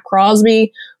doing that.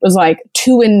 Crosby was like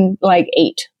 2-8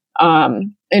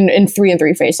 in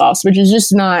 3-3 faceoffs, which is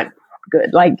just not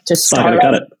good. Like, just not gonna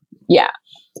cut it. Yeah.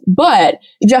 But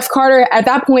Jeff Carter, at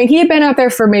that point, he had been out there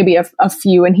for maybe a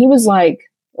few, and he was like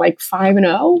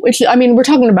 5-0, which, I mean, we're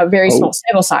talking about very small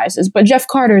sample sizes, but Jeff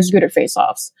Carter is good at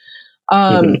faceoffs.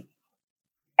 And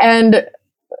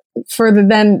for the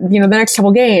next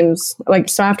couple games, like,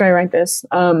 so after I write this,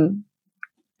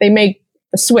 they make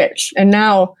a switch. And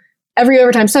now every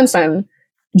overtime since then,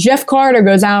 Jeff Carter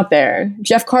goes out there.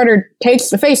 Jeff Carter takes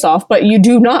the faceoff, but you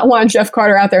do not want Jeff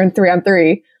Carter out there in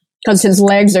 3-on-3 because his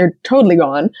legs are totally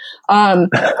gone.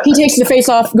 He takes the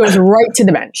faceoff, goes right to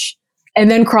the bench. And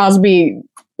then Crosby,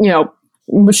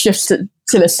 shifts to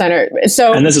the center.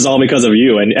 So, and this is all because of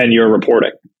you and your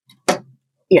reporting.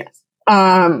 Yes.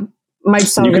 Mike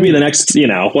Sullivan. You could be the next,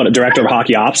 director of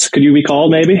hockey ops. Could you be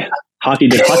called maybe? Hockey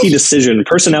decision,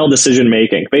 personnel decision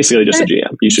making. Basically just a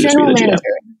GM. You should just be the GM.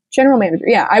 General manager.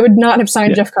 Yeah, I would not have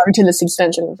signed Jeff Carter to this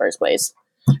extension in the first place.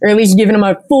 Or at least given him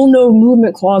a full no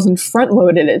movement clause and front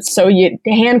loaded it so you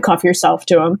handcuff yourself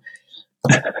to him.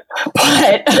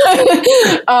 But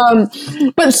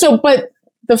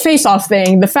the face-off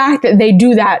thing, the fact that they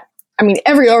do that, I mean,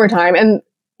 every overtime, and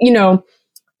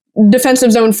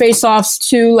defensive zone face-offs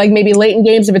too, like maybe late in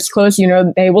games if it's close,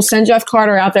 they will send Jeff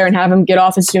Carter out there and have him get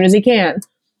off as soon as he can.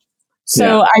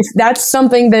 So that's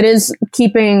something that is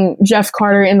keeping Jeff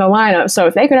Carter in the lineup. So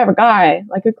if they could have a guy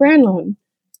like a Granlund,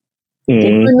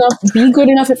 be good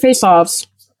enough at face-offs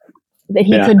that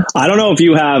he could. I don't know if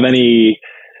you have any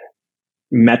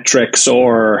metrics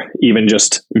or even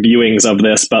just viewings of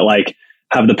this, but like,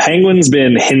 have the Penguins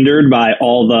been hindered by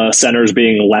all the centers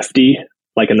being lefty?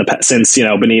 Like since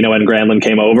Bonino and Granlund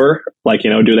came over,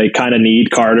 do they kind of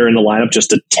need Carter in the lineup just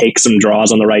to take some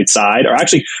draws on the right side, or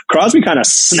actually Crosby kind of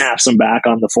snaps them back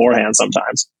on the forehand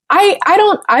sometimes? I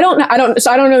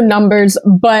don't know numbers,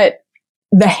 but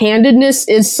the handedness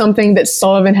is something that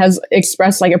Sullivan has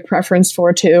expressed like a preference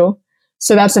for too.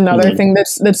 So that's another thing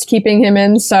that's keeping him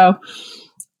in. So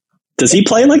does he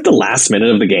play like the last minute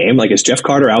of the game? Like, is Jeff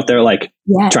Carter out there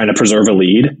trying to preserve a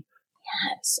lead?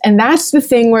 Yes, and that's the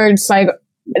thing where it's like,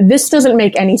 this doesn't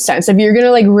make any sense. If you're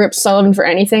going to rip Sullivan for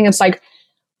anything, it's like,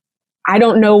 I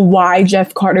don't know why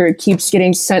Jeff Carter keeps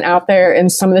getting sent out there in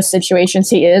some of the situations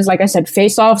he is. Like I said,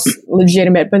 face-offs,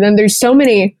 legitimate, but then there's so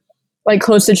many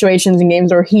close situations in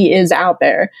games where he is out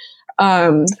there.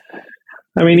 I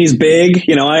mean, he's big,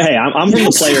 I'm from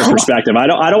the player perspective. I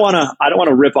don't want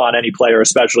to rip on any player,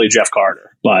 especially Jeff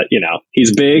Carter, but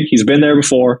he's big. He's been there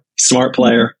before. Smart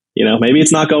player. Maybe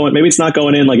it's not going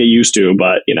in like it used to,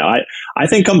 but I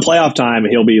think come playoff time,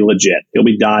 he'll be legit. He'll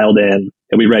be dialed in.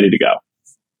 He'll be ready to go.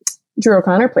 Drew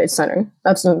O'Connor plays center.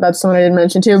 That's someone I didn't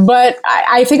mention too, but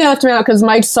I think I left him out because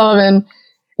Mike Sullivan,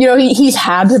 he's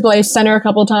had to play center a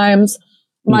couple times.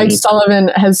 Mike Sullivan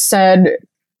has said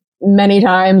many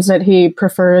times that he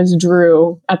prefers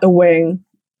Drew at the wing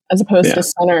as opposed to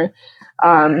center.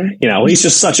 He's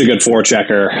just such a good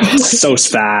forechecker. So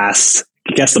fast.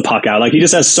 Gets the puck out. He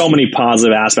just has so many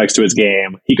positive aspects to his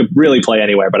game. He could really play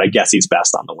anywhere, but I guess he's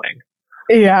best on the wing.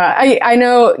 Yeah, I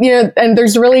know, and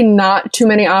there's really not too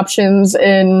many options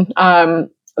in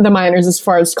the minors as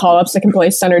far as call-ups that can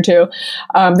play center too.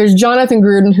 There's Jonathan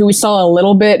Gruden, who we saw a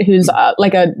little bit, who's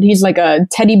he's like a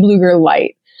Teddy Bluger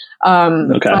light.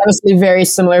 Honestly, very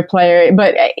similar player,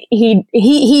 but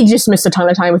he just missed a ton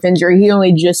of time with injury. He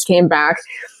only just came back.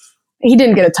 He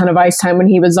didn't get a ton of ice time when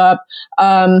he was up.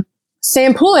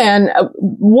 Sam Poulin,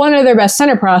 one of their best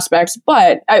center prospects,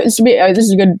 but this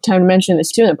is a good time to mention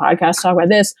this too in the podcast, talk about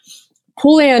this.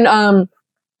 Poulin,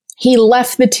 he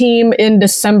left the team in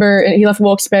December, and he left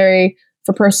Wilkes-Barre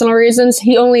for personal reasons.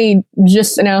 He only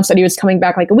just announced that he was coming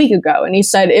back a week ago, and he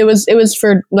said it was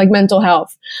for mental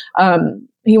health.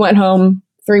 He went home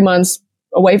 3 months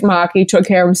away from hockey, took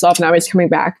care of himself. Now he's coming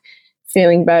back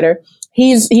feeling better.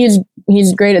 He's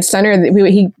great at center.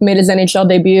 He made his NHL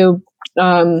debut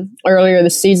earlier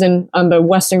this season on the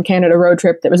Western Canada road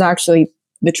trip. That was actually,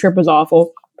 the trip was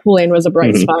awful. Poulin was a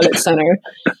bright spot at center.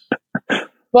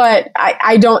 But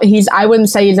I wouldn't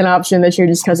say he's an option this year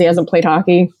just because he hasn't played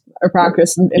hockey or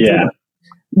practiced.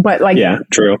 But like, yeah,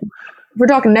 true. We're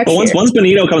talking next year. Once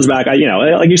Benito comes back, like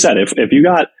you said, if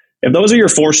those are your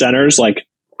four centers, like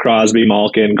Crosby,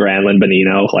 Malkin, Granlund,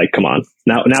 Benino, like come on.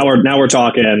 Now we're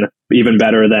talking even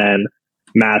better than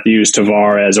Matthews,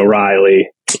 Tavares, O'Reilly.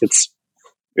 It's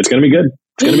going to be good.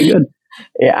 It's going to be good.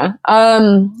 Yeah.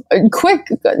 Quick,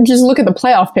 just look at the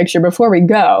playoff picture before we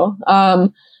go.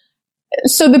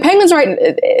 So the Penguins, right?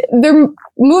 They're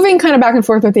moving kind of back and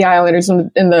forth with the Islanders in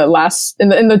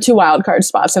the two wild card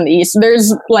spots in the East.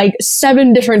 There's like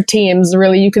 7 different teams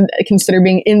really you could consider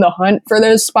being in the hunt for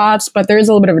those spots, but there is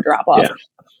a little bit of a drop off. Yeah.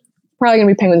 Probably going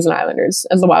to be Penguins and Islanders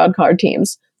as the wild card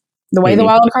teams. The way the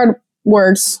wild card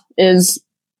works is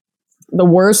the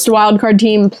worst wild card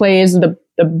team plays the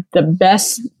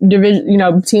best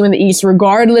division, team in the East,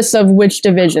 regardless of which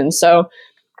division. So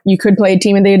you could play a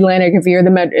team in the Atlantic if you're a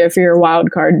Metro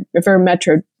wild card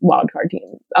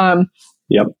team.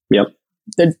 Yep.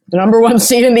 The number 1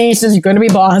 seed in the East is going to be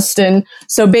Boston.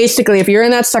 So basically, if you're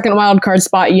in that second wild card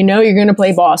spot, you're going to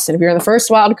play Boston. If you're in the first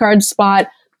wild card spot,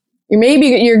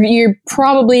 you're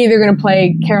probably either going to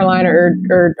play Carolina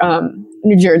or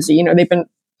New Jersey.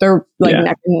 They're like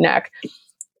neck and neck.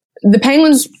 The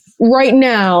Penguins right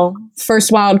now,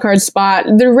 first wild card spot.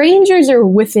 The Rangers are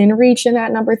within reach in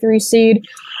that number 3 seed,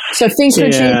 so things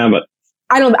could change. But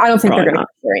I don't think they're going to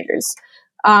beat the Rangers.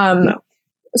 No.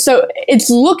 So it's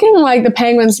looking like the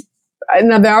Penguins.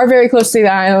 Now they are very close to the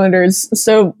Islanders.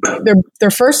 So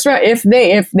their first round, if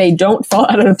they don't fall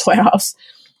out of the playoffs,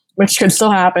 which could still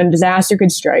happen, disaster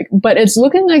could strike. But it's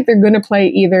looking like they're going to play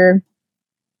either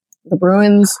the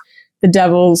Bruins, the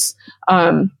Devils,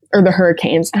 or the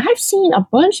Hurricanes. And I've seen a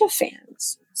bunch of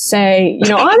fans say,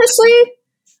 honestly,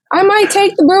 I might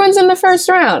take the Bruins in the first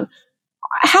round.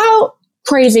 How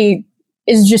crazy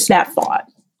is just that thought?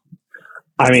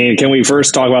 I mean, can we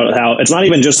first talk about how it's not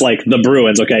even just like the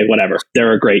Bruins? Okay, whatever.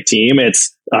 They're a great team.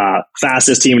 It's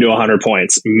fastest team to 100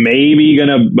 points. Maybe going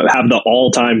to have the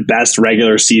all-time best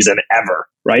regular season ever,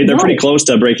 right? They're pretty close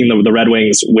to breaking the Red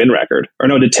Wings win record. Or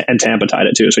no, and Tampa tied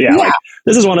it too. So yeah. Like,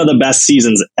 this is one of the best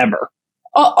seasons ever.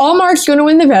 Allmark's going to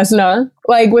win the Vezina,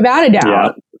 like without a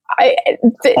doubt.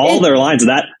 Yeah. Their lines.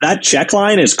 That check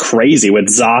line is crazy with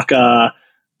Zacha,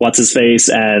 what's his face,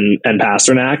 and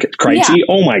Pasternak, Krejci. Yeah.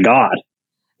 Oh my god.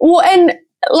 Well, and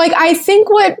like I think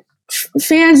what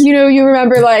fans, you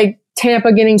remember like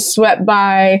Tampa getting swept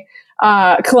by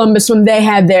Columbus when they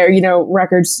had their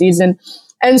record season,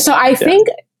 and so I think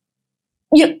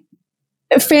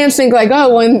fans think like,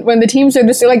 oh, when the teams are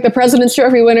just like the President's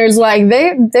Trophy winners, like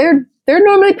they're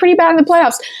normally pretty bad in the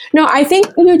playoffs. No, I think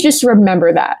you just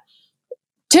remember that.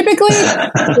 Typically,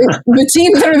 the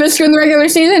teams that are this good in the regular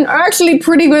season are actually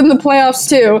pretty good in the playoffs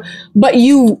too. But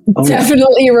you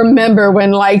definitely remember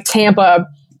when like Tampa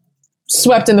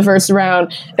swept in the first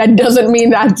round. That doesn't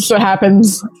mean that's what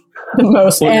happens the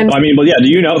most. Well, do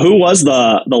you know who was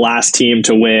the last team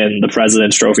to win the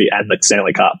President's Trophy and the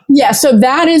Stanley Cup? Yeah, so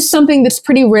that is something that's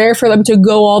pretty rare for them to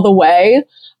go all the way.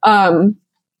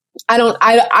 I don't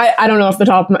know off the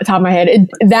top of my head.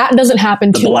 That doesn't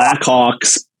happen too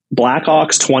often.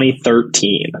 Blackhawks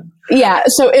 2013. Yeah,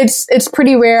 so it's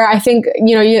pretty rare. I think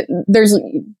there's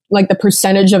like the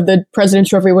percentage of the President's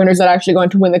Trophy winners that are actually going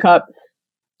to win the cup.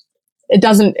 It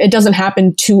doesn't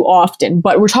happen too often.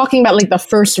 But we're talking about like the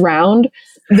first round.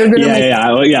 They're gonna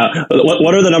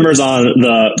What are the numbers on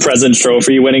the President's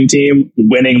Trophy winning team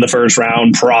winning the first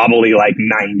round? Probably like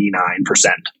 99%.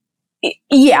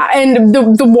 Yeah, and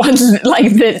the ones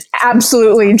like that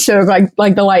absolutely choke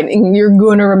like the Lightning. You're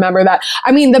going to remember that.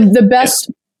 I mean, the best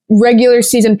regular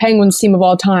season Penguins team of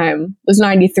all time was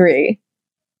 '93.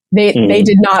 They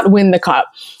did not win the cup.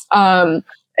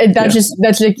 That's just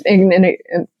an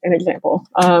example.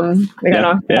 There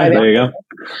you go.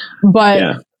 But.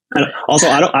 Yeah. And also,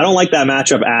 I don't like that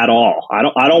matchup at all. I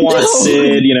don't want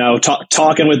Sid,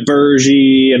 talking with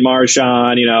Bergie and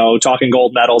Marchand, talking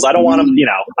gold medals. I don't want him,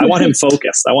 I want him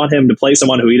focused. I want him to play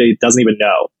someone who he doesn't even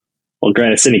know. Well,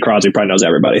 granted, Sidney Crosby probably knows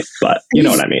everybody, but you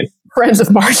know what I mean. Friends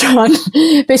with Marchand,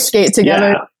 they skate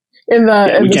together in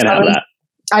the. We can't have that.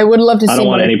 I would love to see. I don't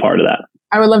want any part of that.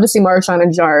 I would love to see Marchand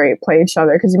and Jari play each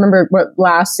other because you remember what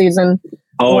last season.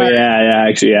 Oh,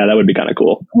 actually, that would be kind of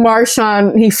cool.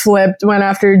 Marchand, he went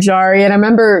after Jari, and I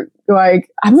remember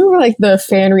the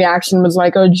fan reaction was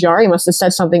like, oh, Jari must have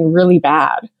said something really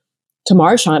bad to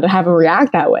Marchand to have him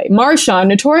react that way. Marchand,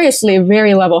 notoriously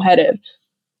very level-headed.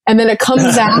 And then it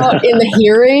comes out in the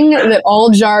hearing that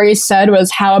all Jari said was,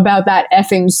 how about that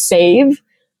effing save?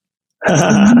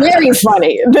 Very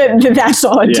funny. That's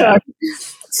all it took.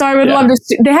 So I would love to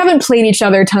see. They haven't played each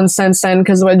other a ton since then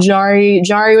because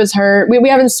Jari was hurt. We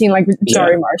haven't seen like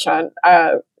Jari Marchand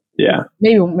Yeah.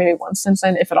 Maybe once since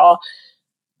then, if at all.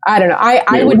 I don't know.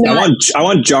 I would not. I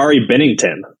want Jari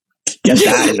Binnington. Get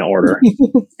that in order.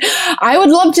 I would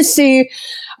love to see.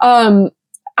 So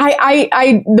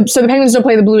the Penguins don't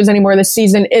play the Blues anymore this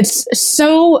season. It's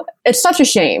such a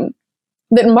shame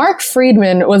that Mark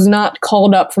Friedman was not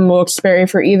called up from Wilkes-Barre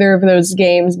for either of those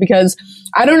games, because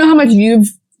I don't know how much you've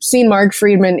seen Mark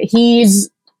Friedman. He's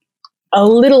a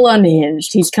little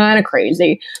unhinged. He's kind of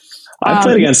crazy. I've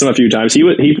played against him a few times. He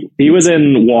was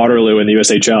in Waterloo in the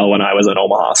USHL when I was in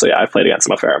Omaha. So yeah, I've played against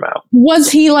him a fair amount.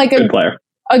 Was he like good player,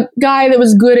 a guy that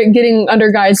was good at getting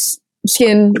under guys'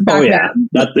 skin back then?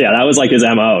 That was like his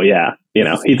MO. Yeah.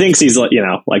 He thinks he's like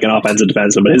an offensive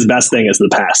defenseman, but his best thing is the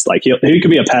pest. Like he could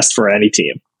be a pest for any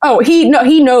team. Oh, he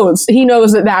knows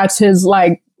that that's his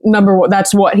like number one.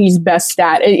 That's what he's best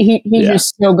at. He's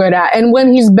just so good at. And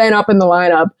when he's been up in the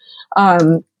lineup,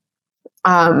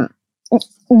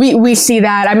 we see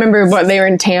that. I remember when they were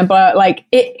in Tampa. Like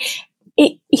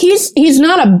he's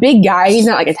not a big guy. He's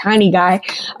not like a tiny guy.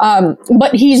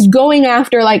 But he's going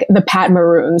after like the Pat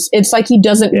Maroons. It's like he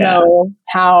doesn't know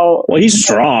how. Well, he's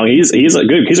strong. He's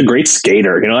a great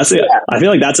skater. That's it. I feel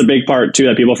like that's a big part too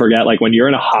that people forget. Like when you're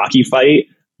in a hockey fight,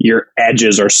 your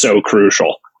edges are so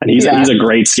crucial. And he's a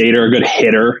great skater, a good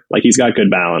hitter. Like he's got good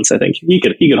balance. I think he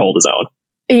could hold his own.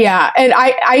 Yeah, and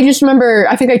I just remember.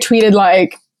 I think I tweeted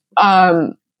like.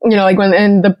 Like when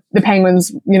in the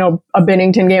Penguins, a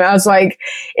Binnington game, I was like,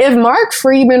 if Mark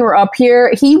Friedman were up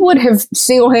here, he would have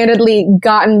single-handedly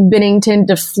gotten Binnington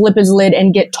to flip his lid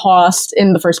and get tossed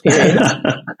in the first period.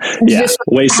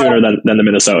 Way sooner than the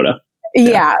Minnesota.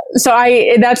 Yeah. So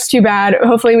that's too bad.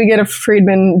 Hopefully we get a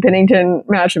Friedman-Binnington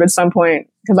matchup at some point,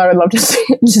 because I would love to see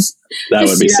it. That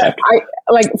would be sick.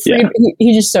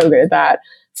 He's just so good at that.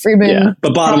 Friedman. Yeah.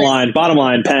 But bottom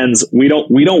line, Pens, we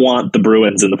don't want the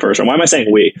Bruins in the first round. Why am I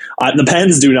saying we? The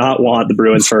Pens do not want the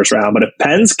Bruins first round, but if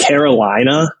Pens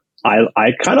Carolina,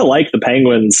 I kind of like the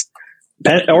Penguins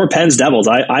or Pens Devils.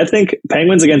 I think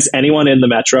Penguins against anyone in the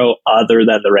Metro other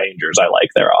than the Rangers, I like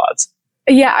their odds.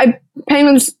 Yeah,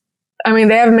 Penguins, I mean,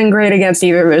 they haven't been great against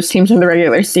either of those teams in the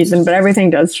regular season, but everything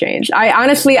does change. I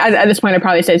honestly, at this point, I'd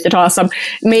probably say it's a toss-up.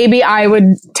 Maybe I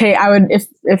would,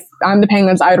 if I'm the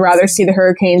Penguins, I would rather see the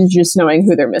Hurricanes just knowing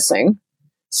who they're missing.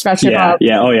 For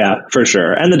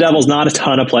sure. And the Devils, not a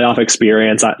ton of playoff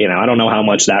experience. I don't know how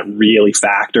much that really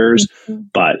factors,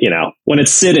 but when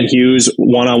it's Sid and Hughes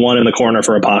one-on-one in the corner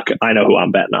for a puck, I know who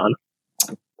I'm betting on.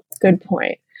 Good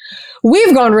point.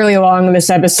 We've gone really long in this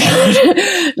episode.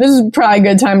 This is probably a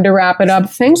good time to wrap it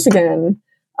up. Thanks again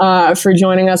for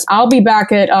joining us. I'll be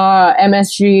back at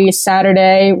MSG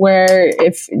Saturday, where,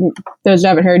 if those who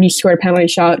haven't heard, you scored a penalty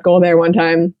shot goal there one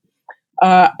time.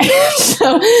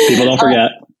 So people don't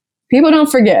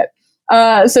forget.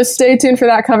 So stay tuned for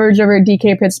that coverage over at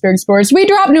DK Pittsburgh Sports. We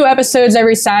drop new episodes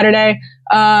every Saturday.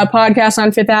 Podcast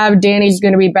on Fifth Ave. Danny's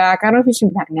going to be back. I don't know if he's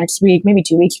going to be back next week, maybe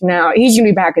 2 weeks from now. He's going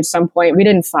to be back at some point. We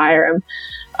didn't fire him.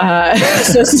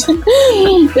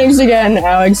 Thanks again,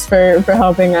 Alex, for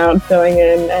helping out, filling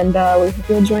in, and we hope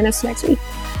you'll join us next week.